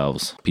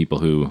themselves. People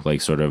who like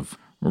sort of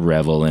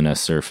revel in a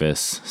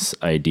surface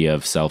idea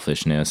of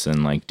selfishness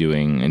and like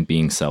doing and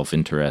being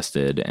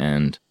self-interested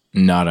and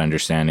not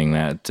understanding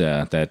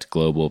that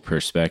global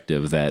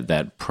perspective,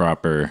 that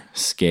proper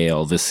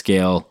scale, the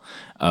scale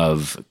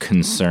of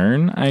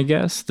concern, I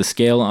guess. The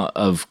scale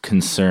of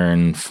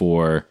concern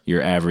for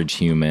your average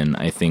human,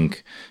 I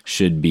think,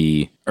 should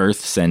be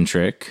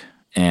Earth-centric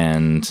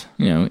and,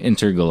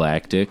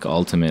 intergalactic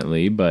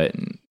ultimately. But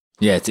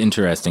yeah, it's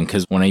interesting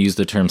because when I use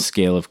the term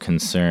scale of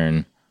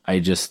concern, I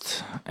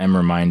just am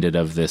reminded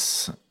of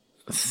this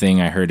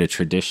thing I heard a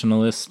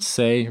traditionalist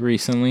say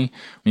recently.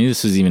 Maybe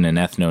this was even an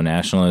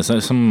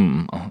ethno-nationalist,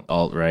 some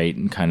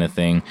alt-right kind of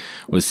thing,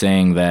 was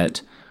saying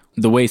that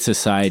the way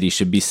society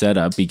should be set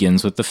up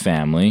begins with the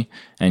family,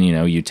 and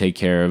you take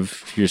care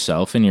of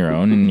yourself and your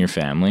own and your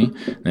family.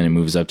 Then it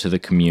moves up to the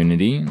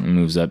community, it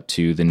moves up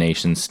to the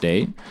nation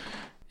state,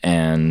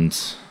 and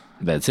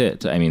that's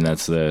it. I mean,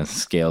 that's the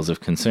scales of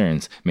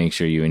concerns. Make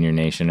sure you and your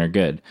nation are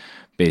good.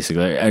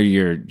 Basically,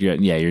 your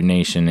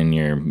nation and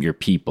your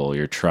people,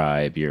 your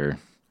tribe, your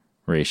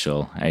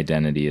racial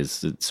identity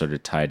is sort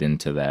of tied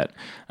into that.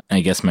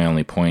 I guess my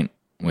only point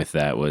with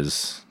that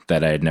was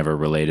that I had never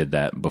related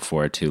that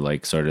before to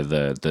like sort of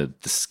the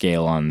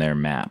scale on their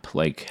map.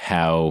 Like,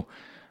 how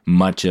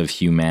much of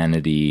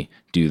humanity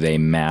do they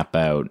map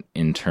out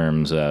in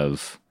terms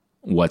of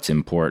what's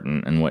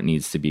important and what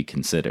needs to be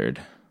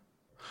considered?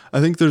 I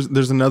think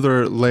there's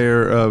another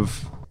layer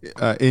of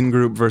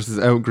in-group versus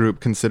out-group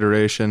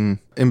consideration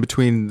in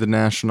between the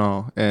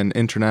national and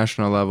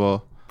international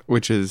level,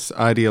 which is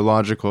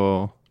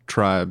ideological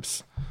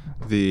tribes.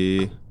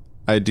 The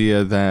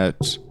idea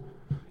that,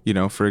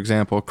 for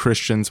example,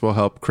 Christians will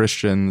help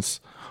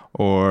Christians,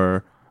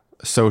 or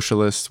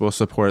socialists will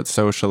support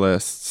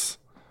socialists.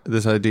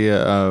 This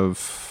idea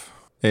of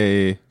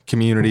a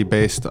community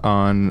based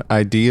on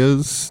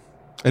ideas,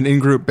 an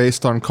in-group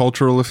based on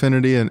cultural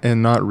affinity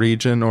and not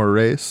region or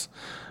race.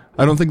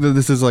 I don't think that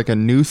this is like a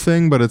new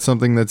thing, but it's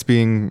something that's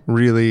being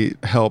really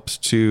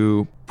helped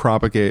to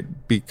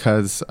propagate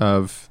because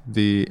of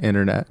the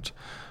internet.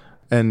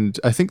 And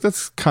I think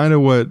that's kind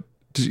of what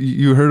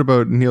you heard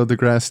about Neil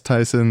deGrasse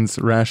Tyson's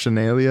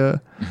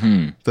rationalia.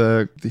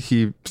 Mm-hmm.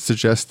 He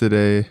suggested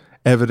a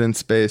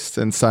evidence-based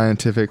and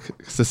scientific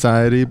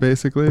society,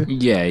 basically.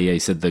 Yeah. He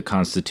said the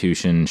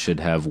Constitution should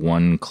have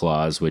one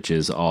clause, which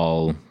is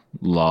all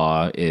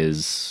law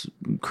is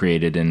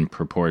created in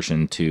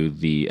proportion to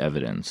the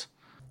evidence.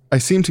 I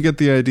seem to get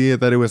the idea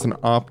that it was an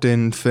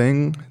opt-in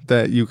thing,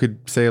 that you could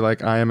say,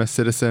 like, I am a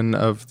citizen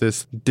of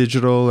this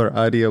digital or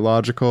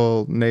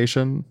ideological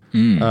nation.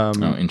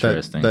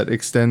 Interesting. That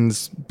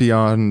extends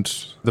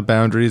beyond the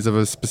boundaries of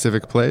a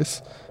specific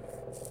place.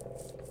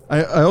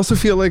 I also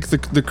feel like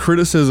the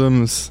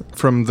criticisms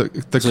from the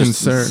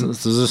concern...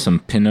 Those are some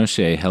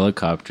Pinochet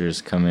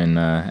helicopters coming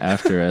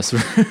after us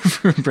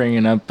for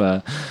bringing up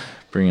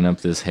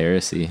this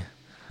heresy.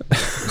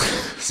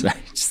 Sorry,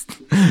 just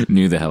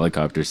knew the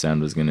helicopter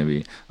sound was going to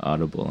be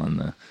audible on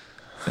the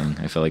thing.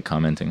 I felt like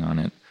commenting on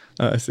it.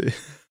 I see.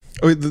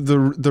 Oh,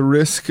 the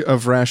risk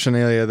of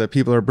rationalia that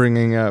people are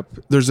bringing up,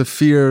 there's a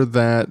fear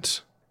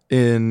that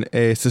in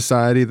a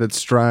society that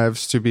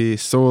strives to be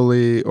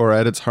solely or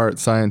at its heart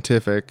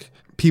scientific,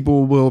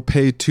 people will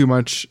pay too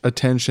much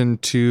attention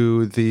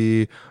to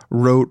the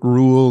rote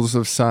rules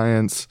of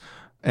science,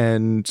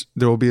 and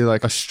there will be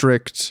like a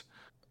strict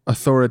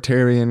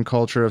authoritarian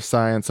culture of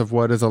science of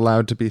what is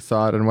allowed to be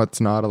thought and what's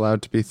not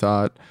allowed to be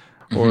thought,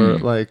 or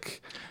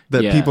like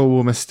that people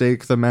will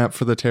mistake the map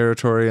for the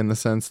territory in the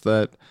sense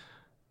that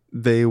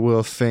they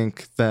will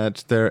think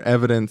that their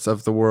evidence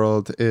of the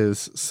world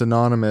is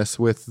synonymous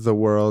with the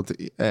world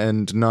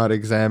and not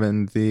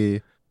examine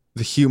the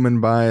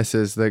human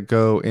biases that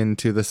go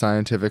into the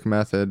scientific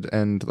method.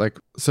 And like,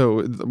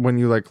 so when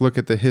you like look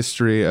at the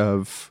history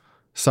of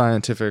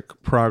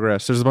scientific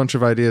progress, there's a bunch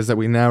of ideas that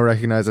we now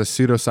recognize as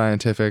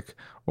pseudoscientific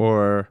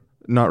or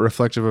not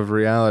reflective of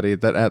reality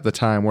that at the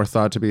time were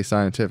thought to be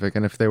scientific.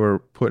 And if they were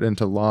put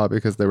into law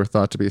because they were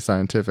thought to be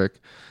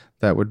scientific,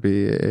 that would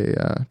be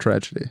a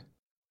tragedy.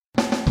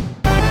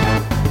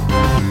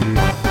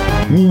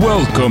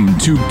 Welcome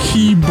to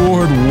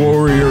Keyboard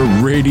Warrior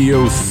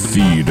Radio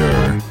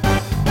Theater.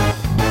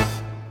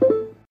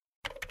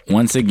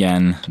 Once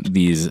again,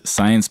 these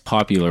science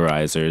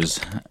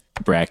popularizers,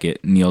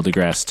 bracket Neil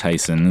deGrasse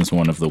Tyson is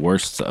one of the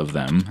worst of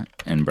them,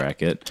 end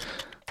bracket,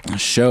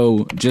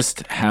 show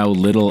just how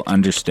little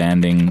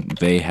understanding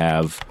they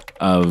have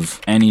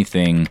of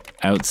anything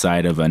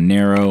outside of a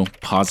narrow,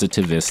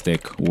 positivistic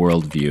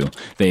worldview.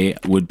 They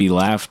would be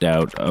laughed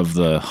out of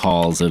the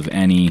halls of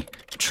any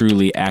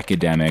truly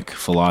academic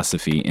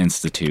philosophy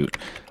institute.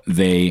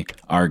 They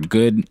are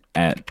good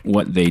at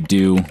what they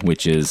do,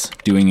 which is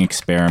doing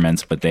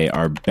experiments, but they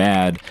are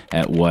bad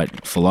at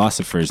what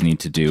philosophers need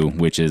to do,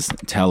 which is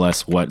tell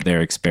us what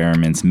their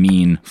experiments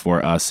mean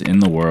for us in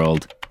the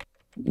world.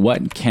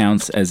 What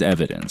counts as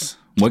evidence?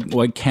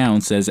 What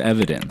counts as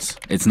evidence?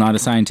 It's not a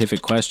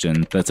scientific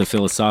question. That's a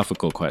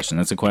philosophical question.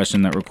 That's a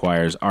question that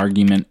requires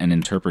argument and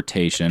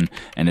interpretation,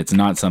 and it's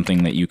not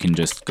something that you can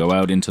just go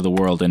out into the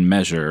world and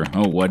measure.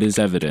 Oh, what is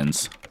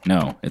evidence?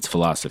 No, it's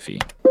philosophy.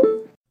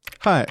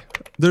 Hi,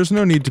 there's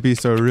no need to be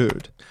so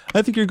rude.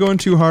 I think you're going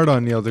too hard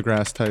on Neil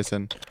deGrasse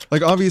Tyson.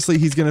 Like, obviously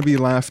he's going to be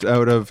laughed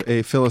out of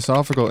a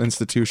philosophical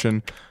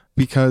institution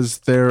because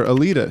they're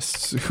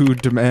elitists who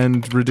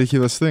demand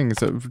ridiculous things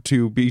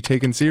to be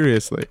taken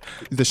seriously.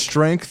 The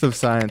strength of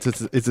science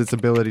is its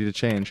ability to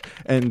change.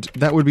 And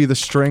that would be the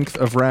strength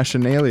of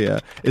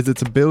rationalia, is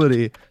its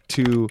ability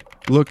to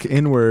look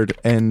inward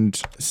and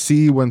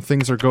see when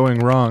things are going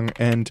wrong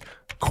and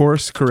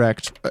course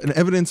correct. An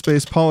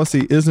evidence-based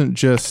policy isn't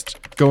just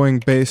going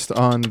based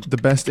on the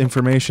best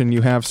information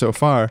you have so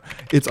far.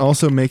 It's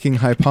also making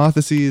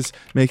hypotheses,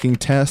 making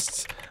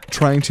tests,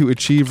 trying to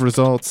achieve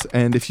results.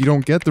 And if you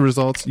don't get the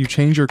results, you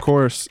change your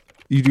course.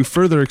 You do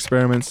further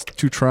experiments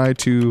to try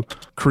to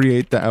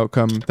create the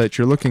outcome that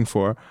you're looking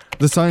for.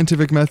 The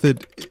scientific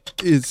method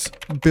is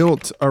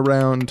built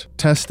around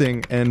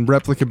testing and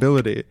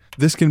replicability.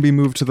 This can be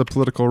moved to the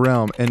political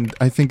realm, and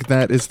I think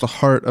that is the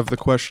heart of the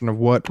question of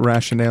what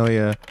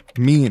rationalia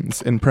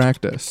means in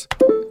practice.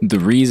 The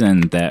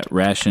reason that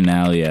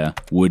rationalia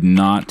would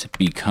not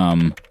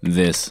become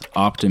this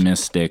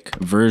optimistic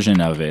version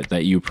of it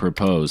that you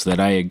propose, that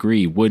I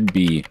agree would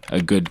be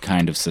a good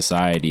kind of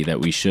society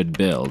that we should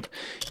build,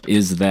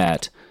 is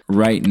that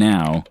right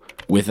now,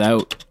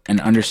 without an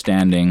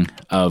understanding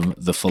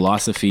of the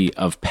philosophy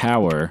of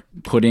power,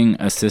 putting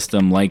a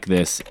system like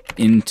this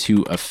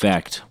into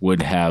effect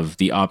would have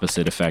the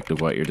opposite effect of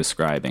what you're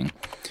describing.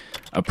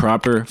 A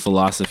proper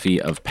philosophy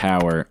of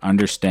power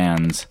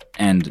understands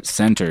and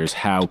centers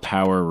how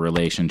power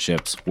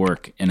relationships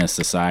work in a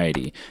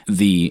society.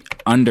 The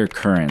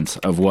undercurrents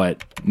of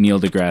what Neil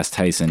deGrasse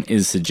Tyson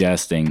is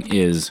suggesting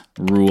is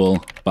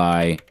rule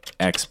by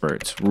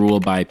experts, rule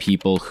by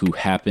people who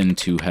happen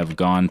to have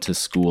gone to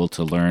school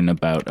to learn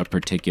about a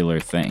particular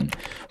thing.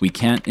 We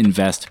can't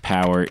invest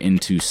power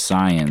into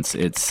science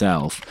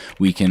itself.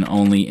 We can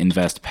only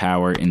invest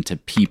power into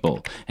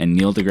people. And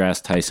Neil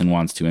deGrasse Tyson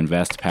wants to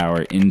invest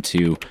power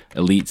into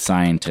elite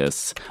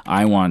scientists.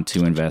 I want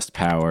to invest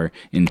power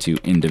into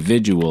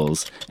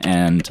individuals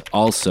and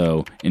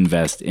also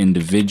invest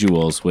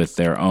individuals with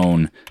their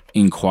own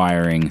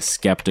inquiring,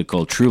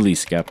 skeptical, truly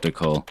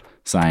skeptical,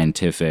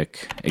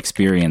 scientific,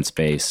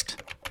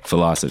 experience-based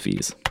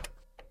philosophies.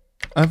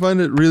 I find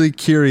it really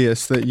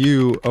curious that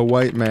you, a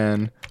white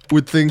man,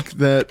 would think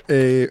that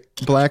a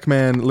black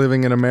man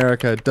living in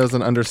America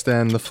doesn't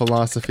understand the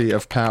philosophy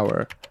of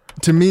power.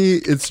 To me,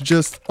 it's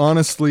just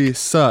honestly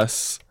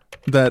sus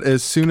that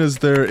as soon as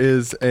there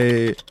is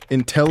a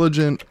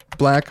intelligent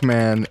black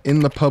man in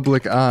the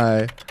public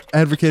eye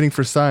advocating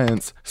for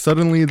science,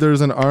 suddenly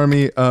there's an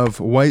army of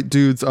white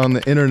dudes on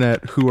the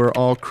internet who are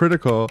all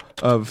critical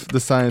of the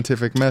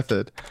scientific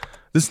method.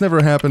 This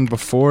never happened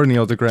before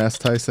Neil deGrasse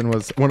Tyson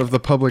was one of the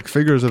public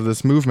figures of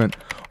this movement.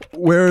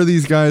 Where are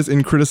these guys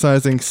in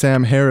criticizing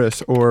Sam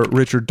Harris or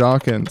Richard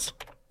Dawkins?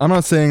 I'm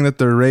not saying that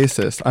they're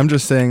racist. I'm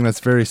just saying that's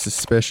very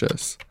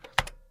suspicious.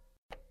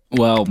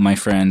 Well, my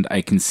friend,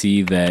 I can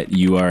see that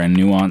you are a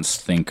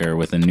nuanced thinker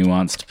with a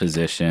nuanced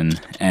position,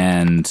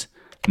 and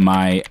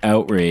my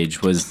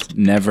outrage was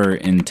never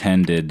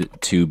intended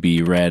to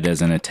be read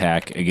as an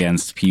attack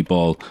against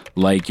people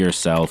like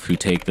yourself who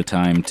take the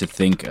time to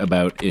think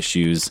about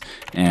issues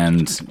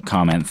and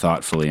comment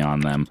thoughtfully on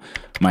them.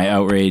 My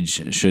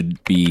outrage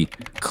should be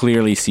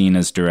clearly seen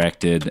as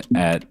directed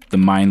at the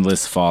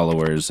mindless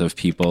followers of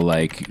people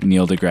like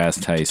Neil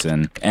deGrasse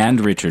Tyson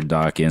and Richard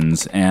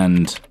Dawkins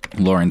and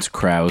Lawrence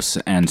Krauss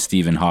and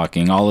Stephen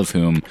Hawking, all of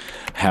whom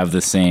have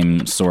the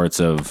same sorts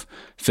of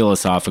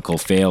philosophical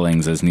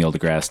failings as Neil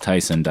deGrasse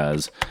Tyson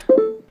does.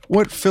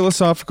 What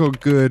philosophical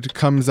good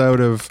comes out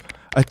of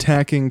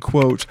attacking,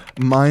 quote,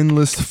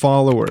 mindless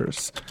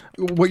followers?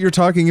 What you're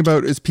talking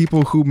about is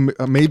people who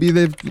maybe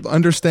they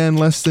understand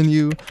less than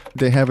you,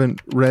 they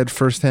haven't read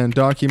firsthand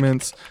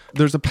documents.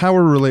 There's a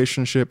power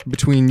relationship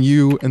between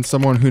you and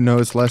someone who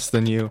knows less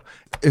than you.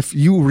 If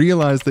you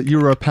realize that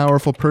you're a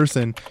powerful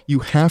person, you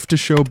have to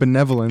show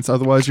benevolence,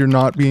 otherwise you're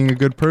not being a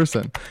good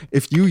person.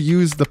 If you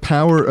use the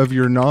power of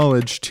your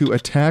knowledge to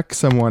attack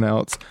someone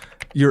else,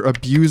 you're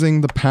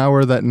abusing the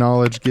power that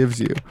knowledge gives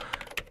you.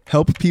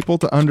 Help people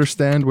to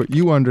understand what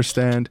you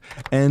understand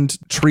and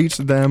treat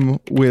them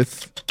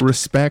with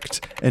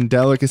respect and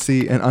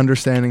delicacy and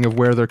understanding of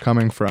where they're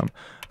coming from.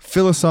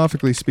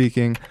 Philosophically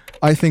speaking,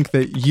 I think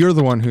that you're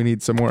the one who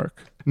needs some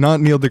work,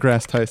 not Neil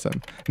deGrasse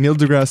Tyson. Neil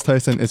deGrasse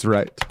Tyson is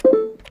right.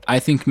 I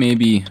think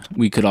maybe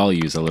we could all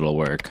use a little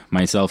work,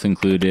 myself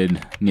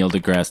included, Neil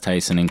deGrasse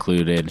Tyson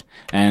included,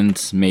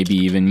 and maybe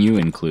even you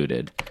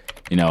included.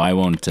 You know, I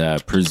won't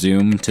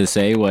presume to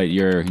say what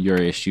your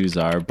issues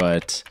are,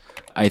 but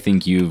I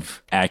think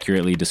you've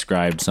accurately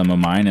described some of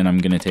mine, and I'm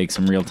going to take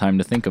some real time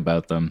to think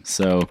about them.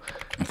 So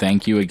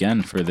thank you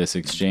again for this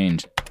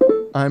exchange.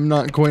 I'm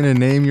not going to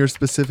name your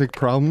specific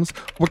problems.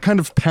 What kind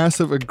of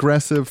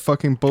passive-aggressive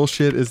fucking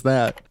bullshit is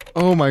that?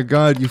 Oh my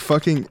god, you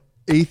fucking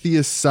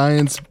atheist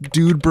science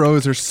dude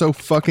bros are so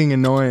fucking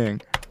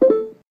annoying.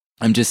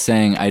 I'm just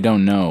saying I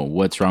don't know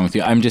what's wrong with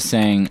you. I'm just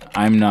saying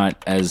I'm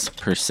not as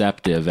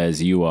perceptive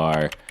as you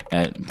are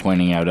at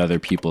pointing out other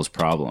people's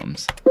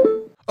problems.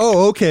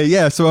 Oh, okay,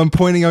 yeah, so I'm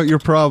pointing out your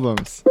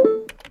problems.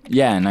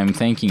 Yeah, and I'm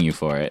thanking you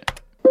for it.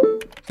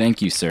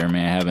 Thank you, sir.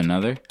 May I have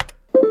another?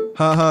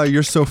 Haha,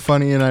 you're so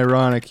funny and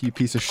ironic, you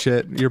piece of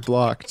shit. You're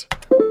blocked.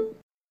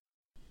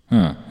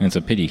 Huh, it's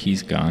a pity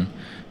he's gone.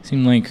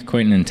 Seemed like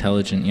quite an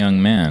intelligent young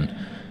man.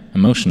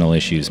 Emotional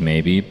issues,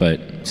 maybe,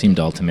 but seemed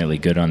ultimately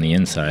good on the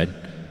inside.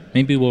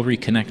 Maybe we'll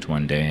reconnect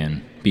one day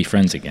and be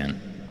friends again.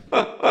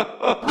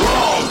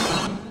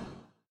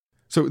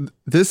 So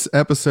this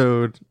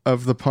episode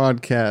of the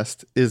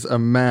podcast is a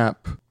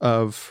map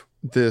of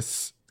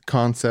this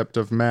concept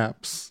of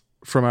maps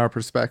from our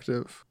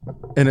perspective.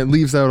 And it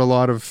leaves out a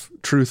lot of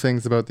true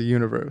things about the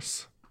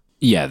universe.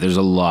 Yeah, there's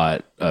a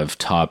lot of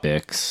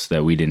topics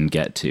that we didn't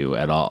get to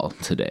at all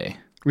today.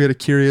 We had a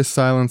curious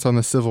silence on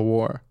the Civil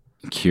War.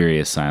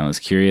 Curious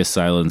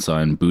silence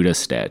on Buddha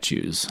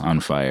statues on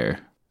fire.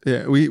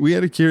 Yeah, we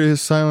had a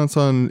curious silence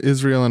on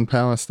Israel and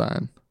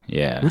Palestine.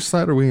 Yeah. Which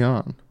side are we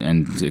on?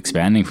 And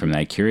expanding from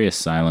that, curious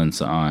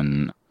silence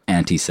on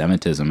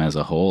anti-Semitism as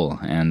a whole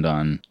and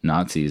on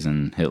Nazis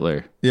and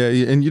Hitler. Yeah,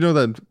 and you know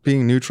that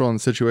being neutral in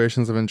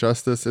situations of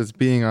injustice is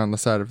being on the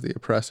side of the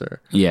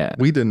oppressor. Yeah.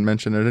 We didn't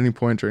mention at any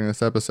point during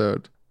this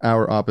episode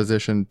our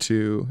opposition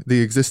to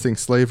the existing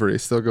slavery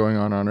still going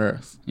on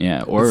Earth.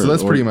 Yeah. So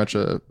that's pretty much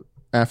a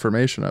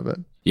affirmation of it.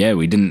 Yeah,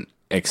 we didn't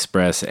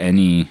express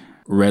any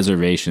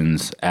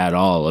reservations at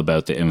all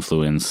about the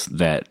influence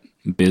that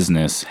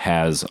business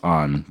has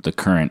on the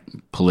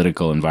current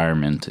political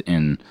environment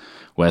in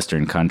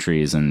Western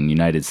countries and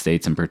United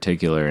States in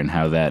particular, and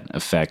how that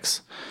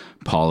affects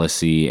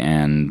policy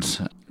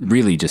and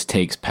really just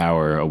takes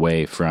power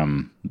away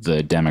from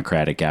the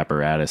democratic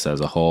apparatus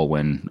as a whole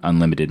when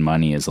unlimited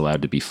money is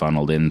allowed to be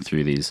funneled in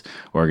through these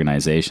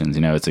organizations.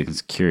 You know, it's a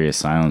curious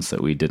silence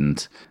that we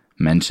didn't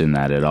mention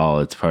that at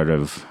all. It's part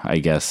of, I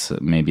guess,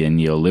 maybe a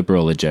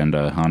neoliberal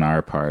agenda on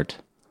our part.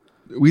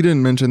 We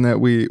didn't mention that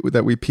we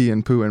pee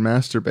and poo and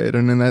masturbate,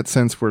 and in that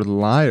sense, we're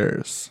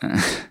liars.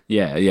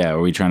 Yeah.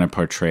 Are we trying to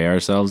portray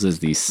ourselves as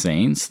these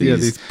saints?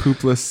 These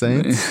poopless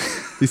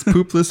saints. These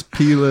poopless,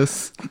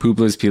 peeless.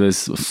 Poopless,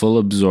 peeless, full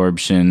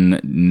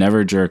absorption,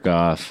 never jerk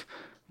off,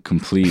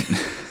 complete.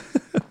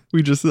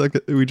 We just suck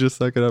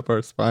it up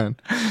our spine.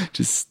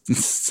 Just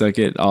suck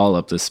it all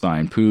up the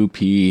spine. Poo,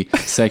 pee,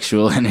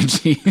 sexual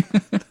energy.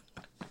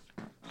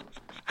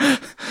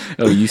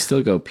 Oh, you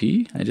still go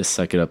pee? I just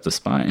suck it up the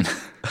spine.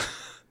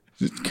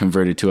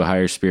 Converted to a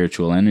higher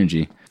spiritual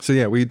energy. So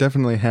yeah, we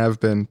definitely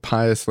have been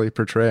piously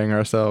portraying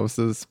ourselves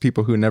as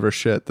people who never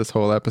shit this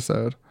whole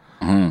episode.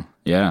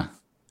 Yeah.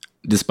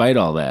 Despite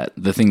all that,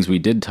 the things we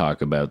did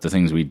talk about, the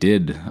things we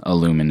did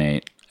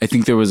illuminate, I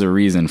think there was a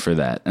reason for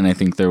that. And I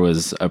think there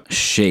was a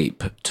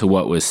shape to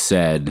what was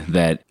said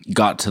that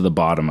got to the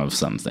bottom of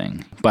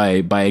something.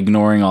 By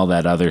ignoring all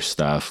that other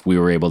stuff, we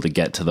were able to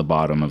get to the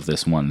bottom of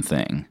this one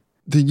thing.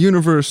 The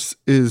universe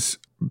is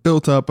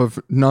built up of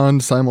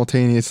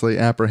non-simultaneously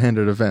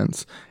apprehended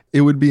events.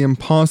 It would be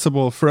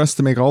impossible for us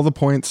to make all the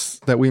points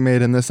that we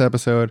made in this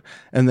episode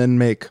and then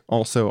make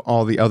also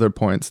all the other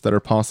points that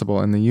are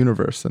possible in the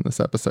universe in this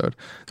episode.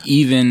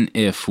 Even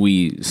if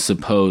we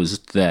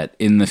supposed that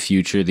in the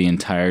future the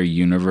entire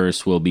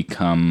universe will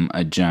become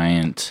a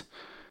giant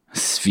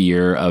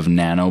sphere of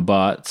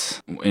nanobots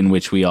in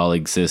which we all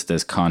exist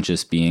as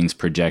conscious beings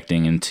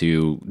projecting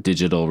into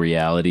digital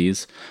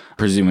realities,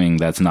 presuming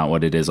that's not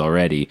what it is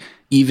already,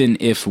 even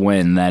if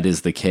when that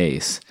is the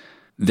case,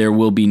 there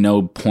will be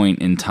no point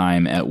in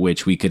time at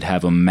which we could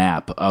have a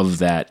map of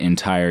that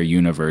entire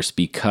universe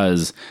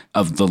because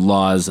of the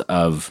laws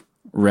of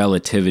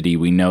relativity.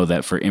 We know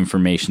that for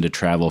information to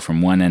travel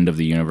from one end of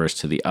the universe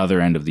to the other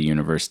end of the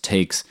universe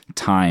takes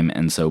time,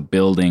 and so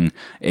building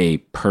a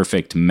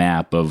perfect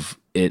map of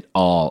it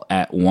all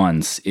at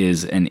once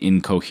is an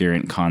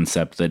incoherent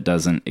concept that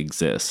doesn't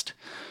exist.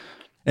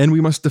 And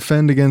we must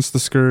defend against the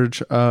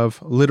scourge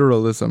of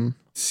literalism,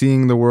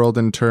 seeing the world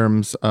in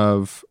terms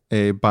of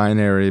a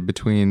binary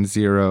between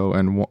 0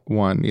 and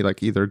 1,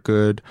 like either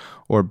good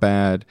or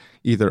bad,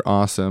 either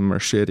awesome or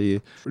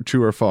shitty,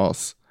 true or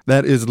false.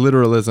 That is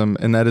literalism,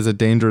 and that is a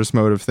dangerous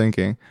mode of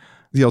thinking.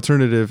 The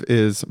alternative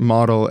is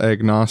model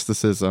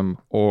agnosticism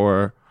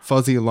or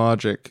fuzzy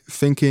logic,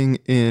 thinking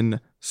in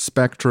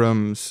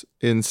spectrums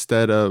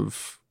instead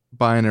of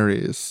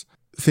binaries,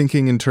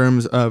 thinking in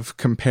terms of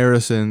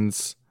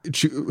comparisons,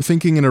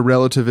 thinking in a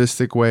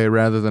relativistic way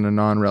rather than a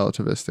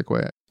non-relativistic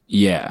way.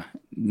 Yeah,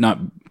 not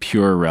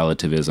pure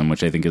relativism,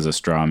 which I think is a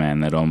straw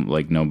man that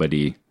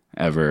nobody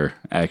ever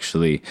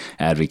actually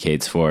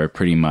advocates for,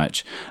 pretty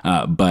much.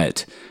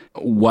 But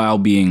while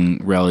being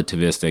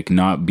relativistic,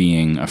 not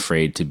being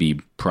afraid to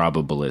be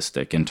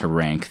probabilistic and to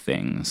rank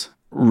things.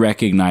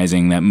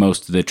 Recognizing that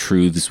most of the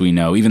truths we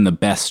know, even the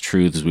best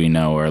truths we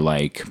know, are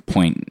like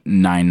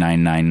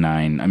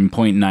 0.9999. I'm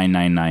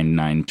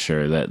 0.9999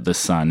 sure that the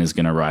sun is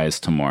going to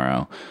rise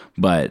tomorrow,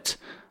 but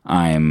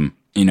I'm,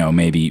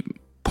 maybe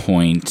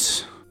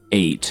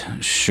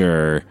 0.8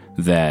 sure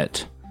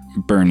that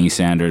Bernie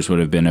Sanders would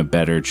have been a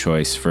better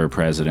choice for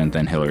president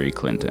than Hillary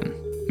Clinton.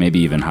 Maybe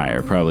even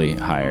higher, probably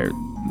higher,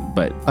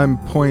 but I'm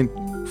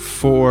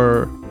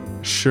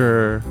 0.4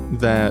 sure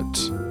that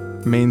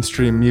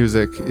mainstream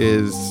music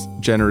is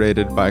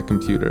generated by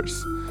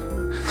computers.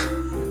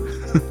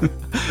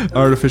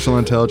 Artificial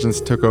intelligence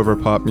took over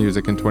pop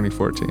music in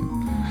 2014.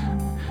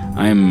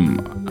 I'm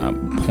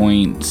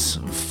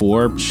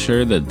 0.4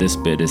 sure that this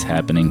bit is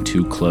happening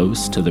too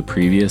close to the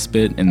previous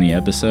bit in the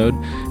episode,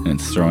 and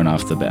it's throwing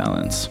off the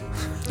balance.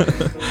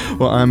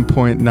 Well, I'm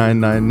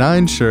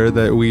 0.999 sure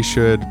that we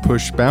should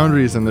push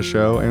boundaries in the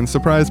show and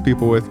surprise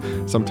people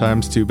with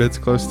sometimes 2 bits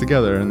close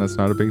together, and that's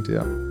not a big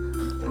deal.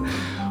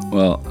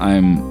 Well,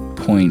 I'm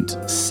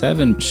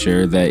 0.7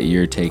 sure that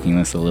you're taking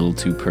this a little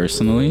too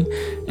personally,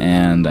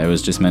 and I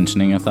was just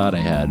mentioning a thought I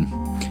had.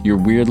 You're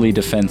weirdly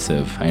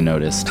defensive, I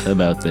noticed,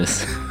 about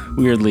this.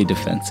 Weirdly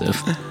defensive.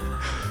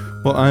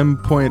 Well, I'm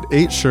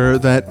 0.8 sure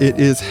that it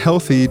is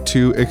healthy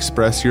to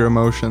express your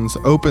emotions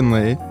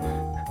openly,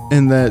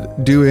 and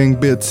that doing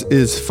bits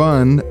is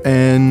fun,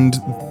 and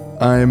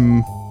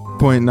I'm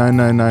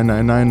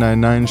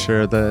 0.9999999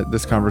 sure that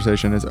this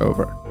conversation is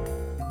over.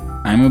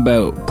 I'm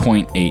about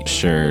 0.8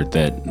 sure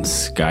that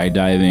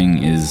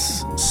skydiving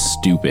is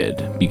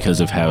stupid because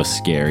of how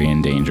scary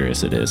and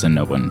dangerous it is, and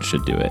no one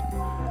should do it.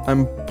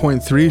 I'm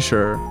 0.3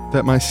 sure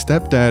that my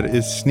stepdad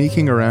is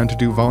sneaking around to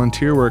do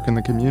volunteer work in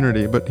the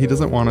community, but he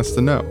doesn't want us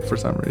to know for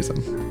some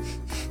reason.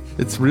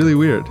 It's really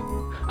weird.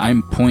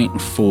 I'm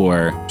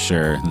 0.4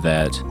 sure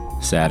that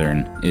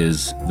Saturn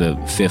is the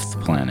 5th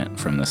planet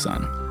from the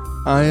sun.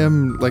 I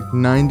am like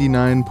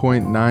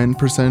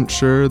 99.9%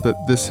 sure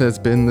that this has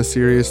been the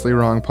Seriously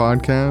Wrong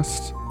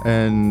podcast,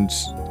 and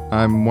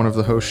I'm one of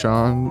the hosts,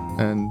 Sean,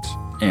 and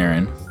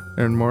Aaron.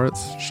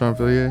 Moritz, Sean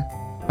Villiers.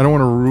 I don't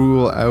want to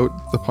rule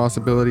out the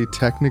possibility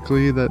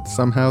technically that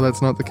somehow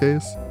that's not the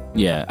case.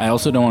 Yeah, I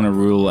also don't want to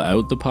rule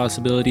out the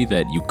possibility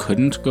that you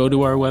couldn't go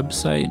to our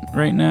website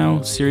right now,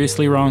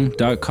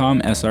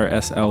 seriouslywrong.com,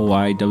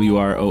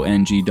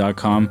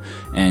 SRSLYWRONG.com,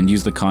 and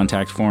use the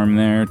contact form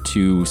there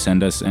to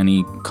send us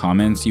any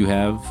comments you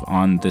have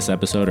on this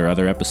episode or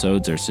other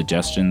episodes, or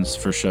suggestions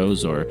for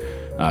shows, or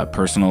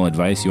personal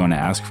advice you want to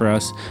ask for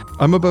us.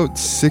 I'm about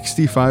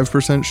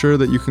 65% sure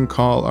that you can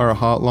call our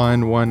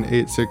hotline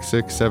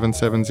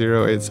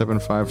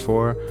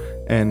 1-866-770-8754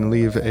 and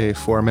leave a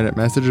 4-minute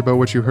message about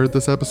what you heard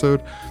this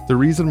episode. The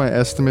reason my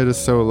estimate is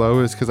so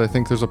low is because I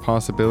think there's a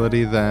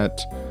possibility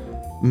that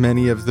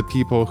many of the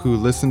people who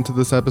listen to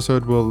this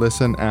episode will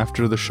listen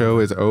after the show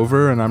is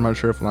over, and I'm not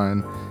sure if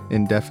line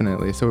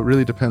indefinitely. So it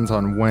really depends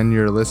on when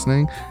you're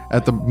listening.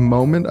 At the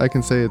moment, I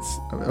can say it's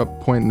a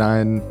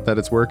 0.9 that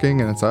it's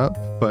working and it's up,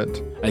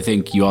 but I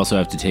think you also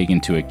have to take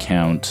into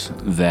account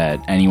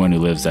that anyone who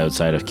lives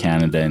outside of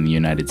Canada and the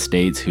United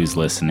States who's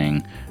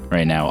listening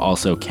right now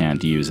also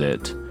can't use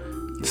it.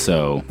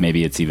 So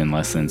maybe it's even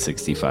less than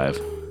 65.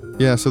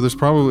 Yeah, so there's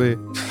probably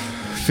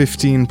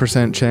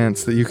 15%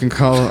 chance that you can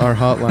call our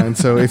hotline.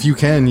 So if you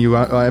can, you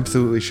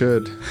absolutely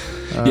should.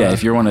 Yeah,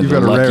 if you're one of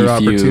the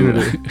lucky few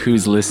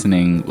who's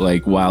listening,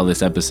 like while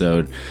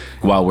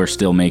we're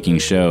still making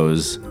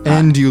shows.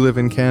 And you live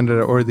in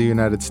Canada or the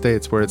United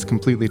States where it's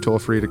completely toll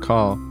free to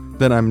call,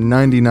 then I'm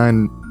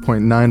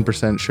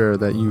 99.9% sure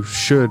that you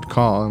should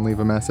call and leave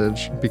a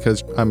message,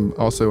 because I'm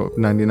also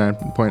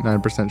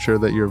 99.9% sure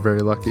that you're very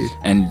lucky.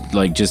 And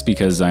like, just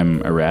because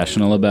I'm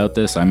irrational about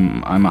this,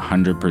 I'm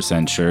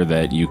 100% sure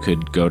that you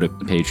could go to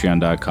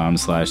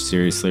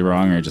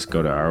patreon.com/seriously-wrong, or just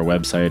go to our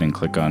website and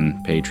click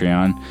on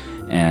Patreon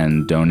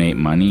and donate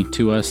money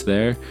to us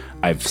there.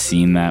 I've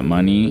seen that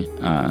money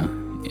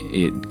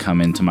it come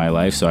into my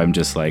life, so I'm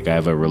just like, I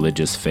have a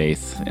religious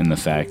faith in the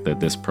fact that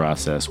this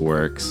process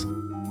works.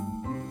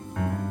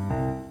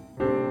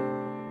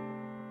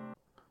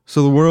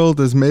 So the world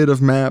is made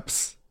of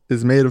maps,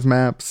 it's made of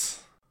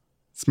maps,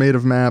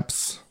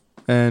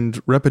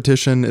 and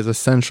repetition is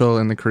essential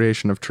in the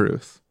creation of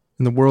truth.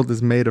 And the world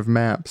is made of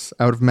maps,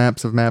 out of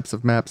maps of maps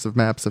of maps of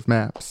maps of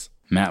maps.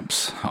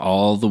 Maps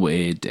all the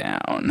way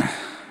down.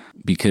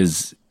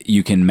 Because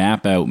you can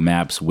map out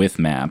maps with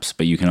maps,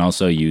 but you can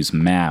also use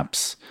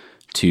maps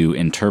to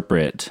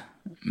interpret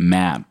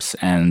maps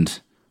and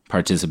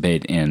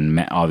participate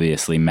in,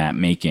 obviously, map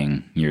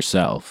making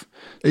yourself.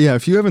 Yeah,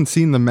 if you haven't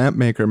seen the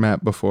Mapmaker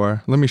map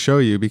before, let me show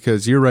you,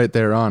 because you're right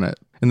there on it.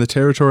 In the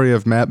territory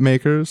of map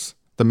makers,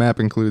 the map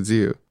includes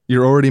you.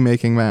 You're already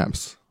making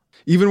maps.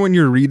 Even when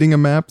you're reading a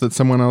map that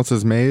someone else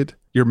has made,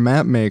 your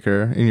map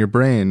maker in your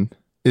brain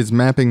is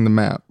mapping the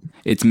map.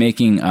 It's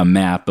making a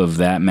map of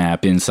that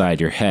map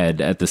inside your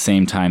head at the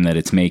same time that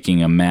it's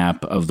making a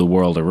map of the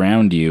world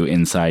around you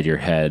inside your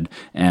head,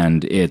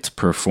 and it's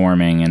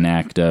performing an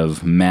act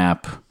of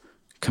map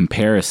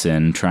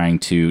comparison, trying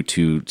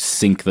to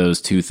sync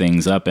those two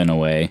things up in a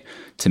way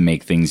to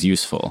make things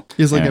useful.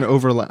 It's like an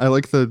overlap. I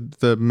like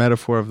the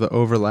metaphor of the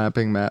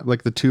overlapping map,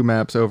 like the two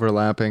maps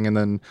overlapping, and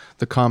then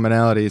the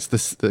commonalities,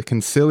 the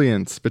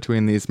consilience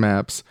between these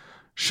maps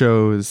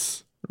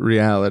shows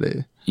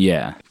reality.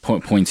 Yeah,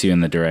 points you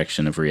in the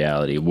direction of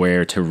reality,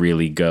 where to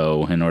really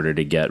go in order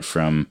to get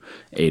from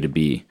A to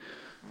B.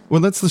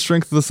 Well, that's the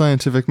strength of the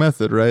scientific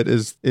method, right?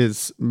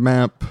 Is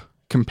map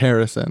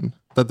comparison.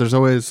 That there's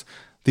always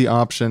the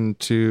option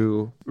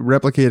to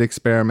replicate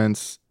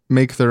experiments,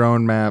 make their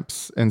own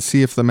maps, and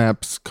see if the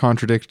maps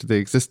contradict the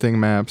existing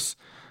maps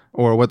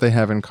or what they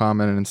have in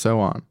common, and so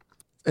on.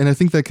 And I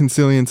think that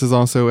consilience is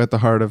also at the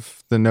heart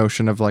of the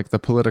notion of like the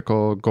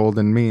political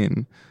golden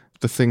mean.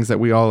 The things that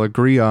we all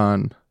agree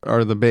on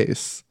are the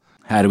base.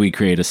 How do we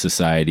create a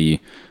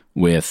society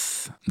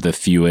with the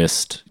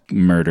fewest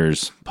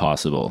murders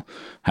possible?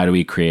 How do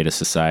we create a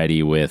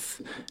society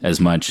with as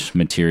much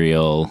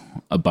material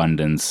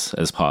abundance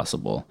as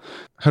possible?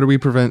 How do we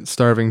prevent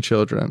starving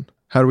children?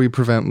 How do we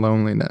prevent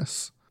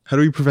loneliness? How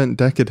do we prevent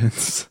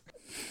decadence?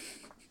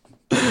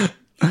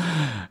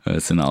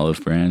 It's an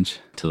olive branch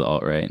to the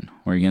alt-right.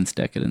 We're against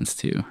decadence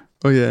too.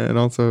 Oh yeah, and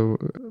also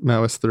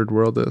Maoist third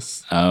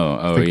worldists. Oh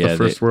I think yeah. the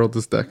first world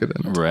is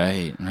decadent.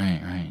 Right.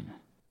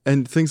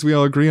 And things we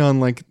all agree on,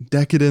 like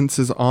decadence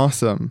is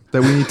awesome.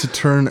 That we need to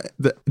turn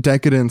the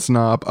decadence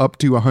knob up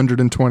to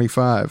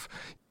 125.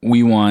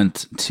 We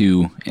want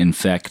to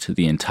infect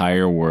the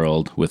entire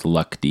world with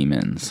luck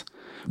demons.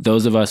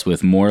 Those of us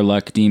with more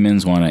luck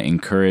demons want to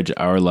encourage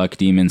our luck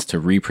demons to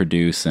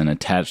reproduce and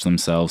attach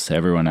themselves to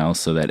everyone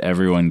else so that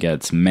everyone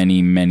gets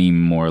many, many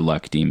more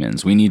luck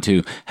demons. We need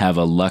to have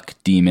a luck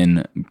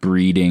demon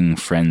breeding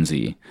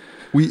frenzy.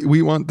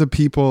 We want the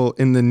people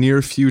in the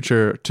near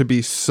future to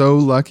be so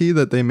lucky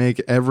that they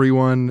make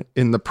everyone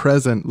in the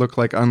present look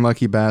like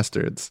unlucky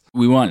bastards.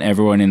 We want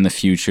everyone in the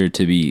future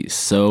to be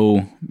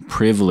so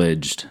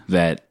privileged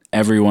that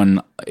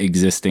everyone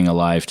existing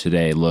alive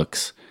today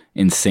looks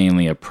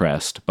insanely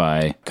oppressed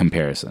by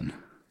comparison.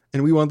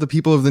 And we want the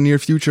people of the near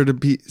future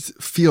to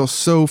feel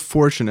so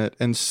fortunate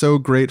and so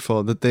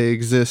grateful that they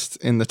exist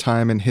in the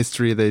time and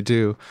history they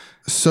do.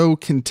 So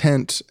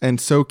content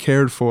and so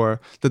cared for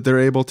that they're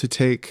able to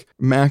take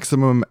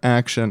maximum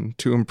action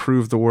to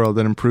improve the world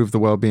and improve the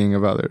well-being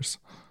of others.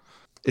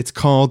 It's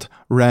called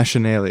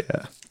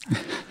rationalia.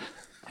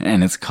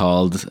 And it's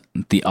called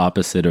the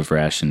opposite of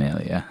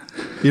rationalia.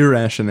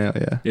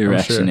 Irrationalia.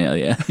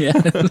 Irrationalia.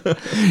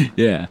 Yeah.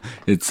 Yeah.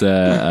 It's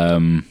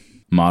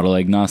model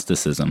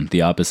agnosticism,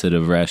 the opposite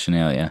of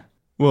rationalia.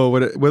 Well,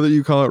 whether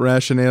you call it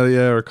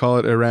rationalia or call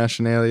it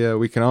irrationalia,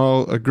 we can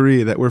all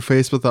agree that we're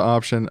faced with the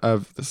option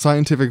of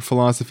scientific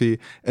philosophy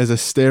as a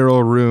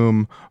sterile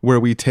room where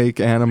we take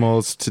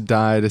animals to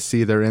die to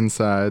see their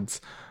insides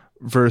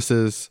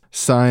versus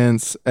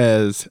science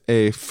as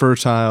a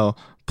fertile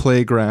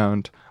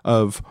playground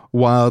of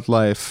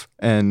wildlife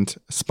and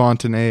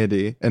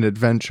spontaneity and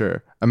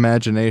adventure,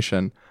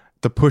 imagination,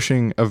 the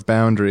pushing of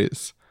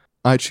boundaries.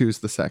 I choose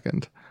the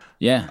second.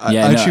 Yeah.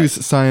 I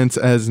choose science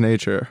as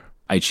nature.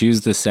 I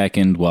choose the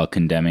second while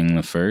condemning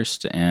the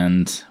first,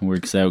 and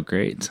works out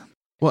great.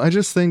 Well, I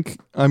just think,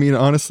 I mean,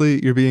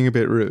 honestly, you're being a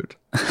bit rude.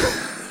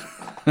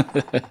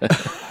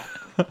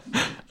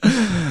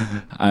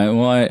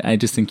 I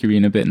just think you're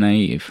being a bit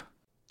naive.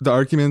 The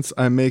arguments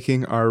I'm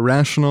making are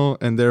rational,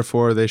 and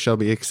therefore they shall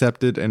be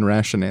accepted in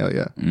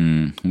rationalia.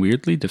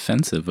 Weirdly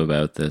defensive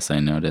about this, I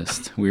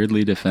noticed.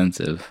 Weirdly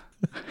defensive.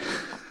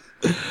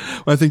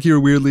 Well, I think you're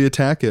weirdly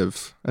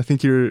attackive. I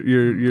think you're.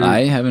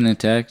 I haven't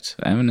attacked.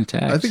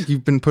 I think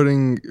you've been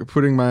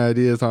putting my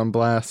ideas on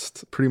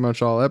blast pretty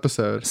much all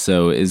episode.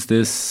 So is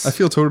this? I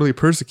feel totally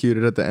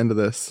persecuted at the end of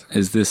this.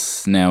 Is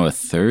this now a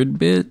third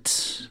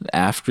bit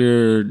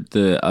after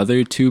the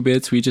other 2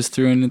 bits we just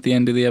threw in at the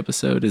end of the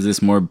episode? Is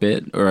this more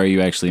bit, or are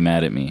you actually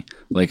mad at me?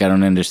 Like, I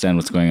don't understand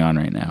what's going on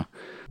right now.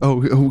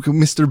 Oh,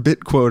 Mr.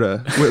 Bit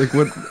Quota.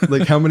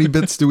 Like how many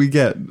bits do we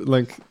get?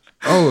 Like.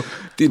 Oh,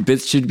 the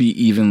bits should be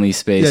evenly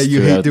spaced. Yeah,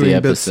 you hate doing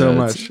the bits so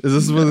much. Is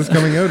this what is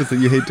coming out? Is that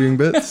you hate doing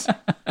bits?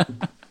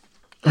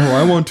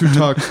 I want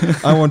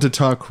to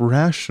talk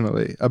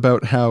rationally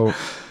about how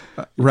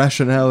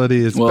rationality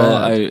is bad. Well,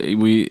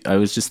 I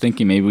was just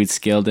thinking maybe we'd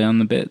scale down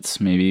the bits.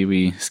 Maybe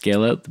we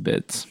scale out the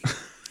bits.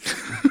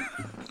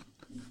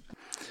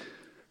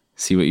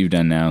 See what you've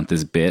done now.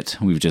 This bit,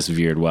 we've just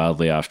veered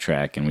wildly off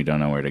track, and we don't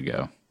know where to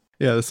go.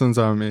 Yeah, this one's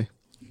on me.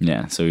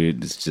 Yeah, so we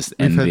just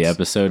end the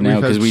episode now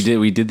because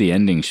we did the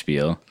ending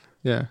spiel.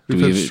 Yeah,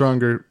 we've had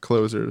stronger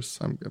closers.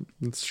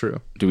 It's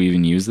true. Do we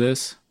even use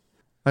this?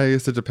 I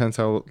guess it depends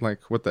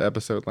what the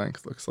episode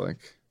length looks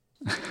like.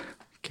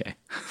 Okay.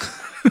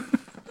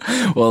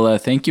 Well,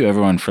 thank you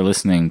everyone for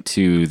listening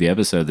to the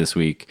episode this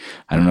week.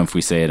 I don't know if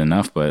we say it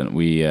enough, but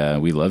we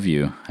love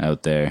you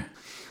out there.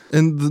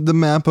 And the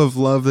map of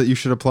love that you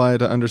should apply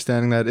to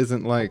understanding that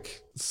isn't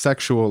like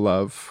sexual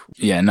love.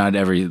 Yeah, not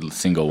every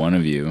single one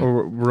of you.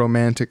 Or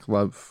romantic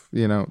love.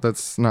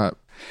 That's not.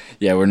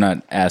 Yeah, we're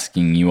not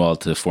asking you all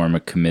to form a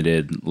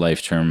committed,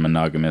 life-term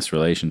monogamous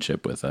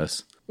relationship with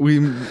us.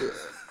 Could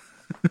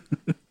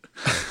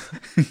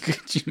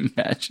you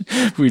imagine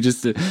if we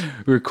just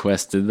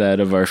requested that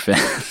of our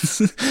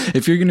fans?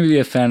 If you're going to be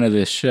a fan of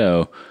this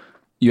show,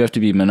 you have to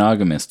be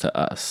monogamous to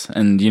us.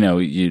 And,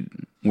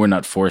 we're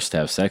not forced to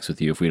have sex with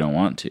you if we don't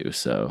want to.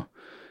 So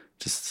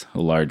just a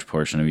large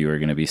portion of you are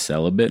going to be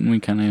celibate, and we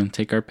kind of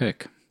take our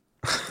pick.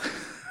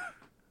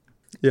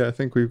 Yeah, I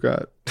think we've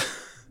got.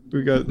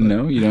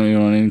 No, you don't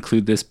even want to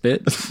include this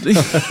bit?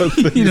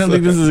 You don't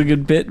think this is a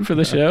good bit for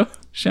the show,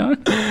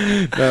 Sean?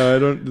 No, I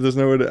don't. There's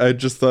no way. I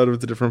just thought of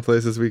the different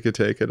places we could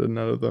take it, and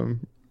none of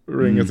them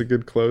ring as a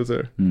good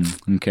closer.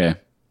 Okay.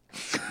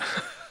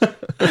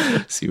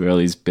 See where all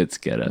these bits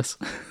get us.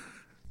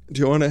 Do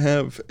you want to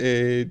have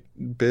a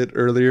bit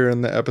earlier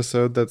in the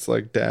episode that's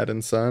like dad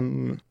and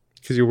son?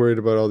 Because you're worried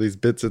about all these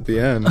bits at the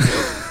end.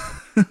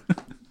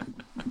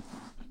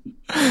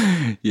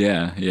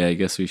 Yeah, I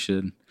guess we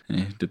should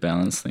to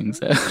balance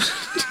things out.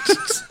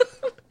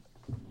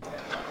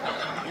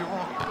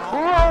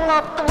 Roll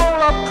up,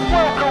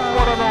 welcome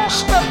one and all,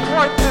 step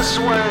right this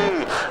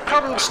way.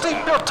 Come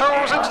steep your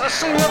toes into the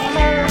sea of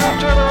moon and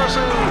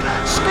generosity.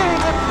 Ski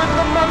dip in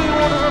the muddy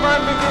waters of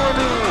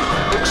ambiguity.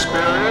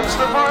 Experience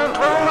the violent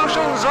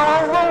revolutions of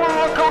a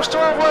roller coaster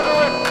of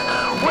rhetoric.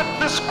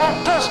 Witness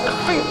grotesque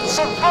feats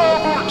of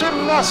verbal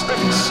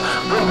gymnastics.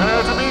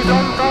 Prepare to be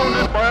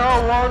dumbfounded by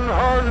our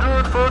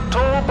 100-foot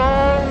tall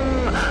bong.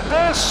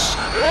 This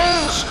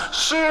is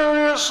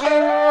Seriously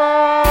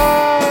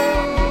Wrong.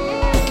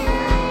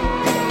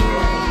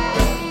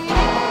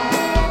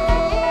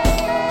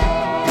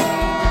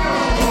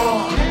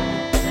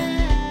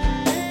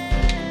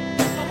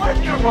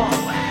 You're wrong.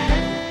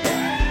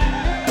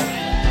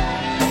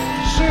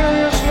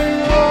 Seriously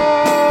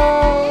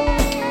Wrong.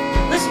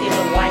 Listen, you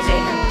little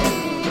wiseacre.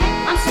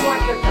 I'm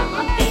smart, you're dumb.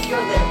 I'm thick, you're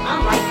little.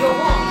 I'm right, you're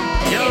wrong.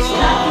 There's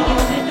nothing you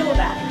can do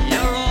about it.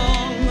 You're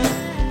wrong.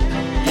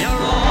 You're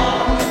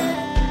wrong.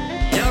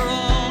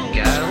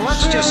 You're wrong.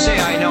 Let's just say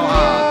I know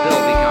how a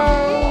bill becomes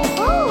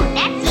law. Ooh,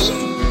 that's easy.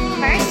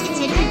 First, it's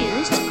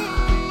introduced.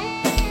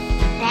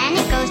 Then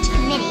it goes to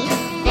committee.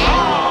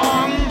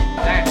 Then...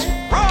 That's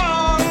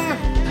wrong.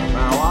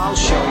 Now I'll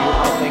show you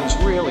how things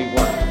really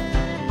work.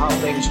 How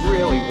things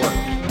really work.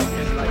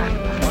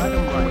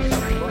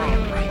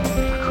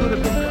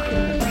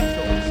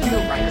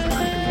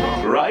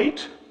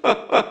 Right?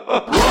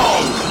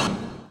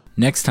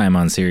 Next time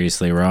on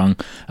Seriously Wrong,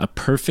 a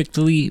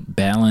perfectly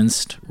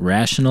balanced,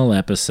 rational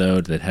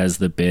episode that has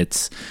the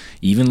bits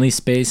evenly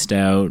spaced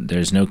out.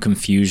 There's no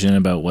confusion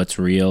about what's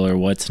real or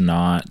what's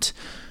not.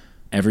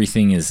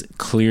 Everything is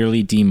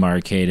clearly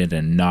demarcated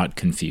and not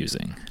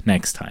confusing.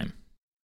 Next time.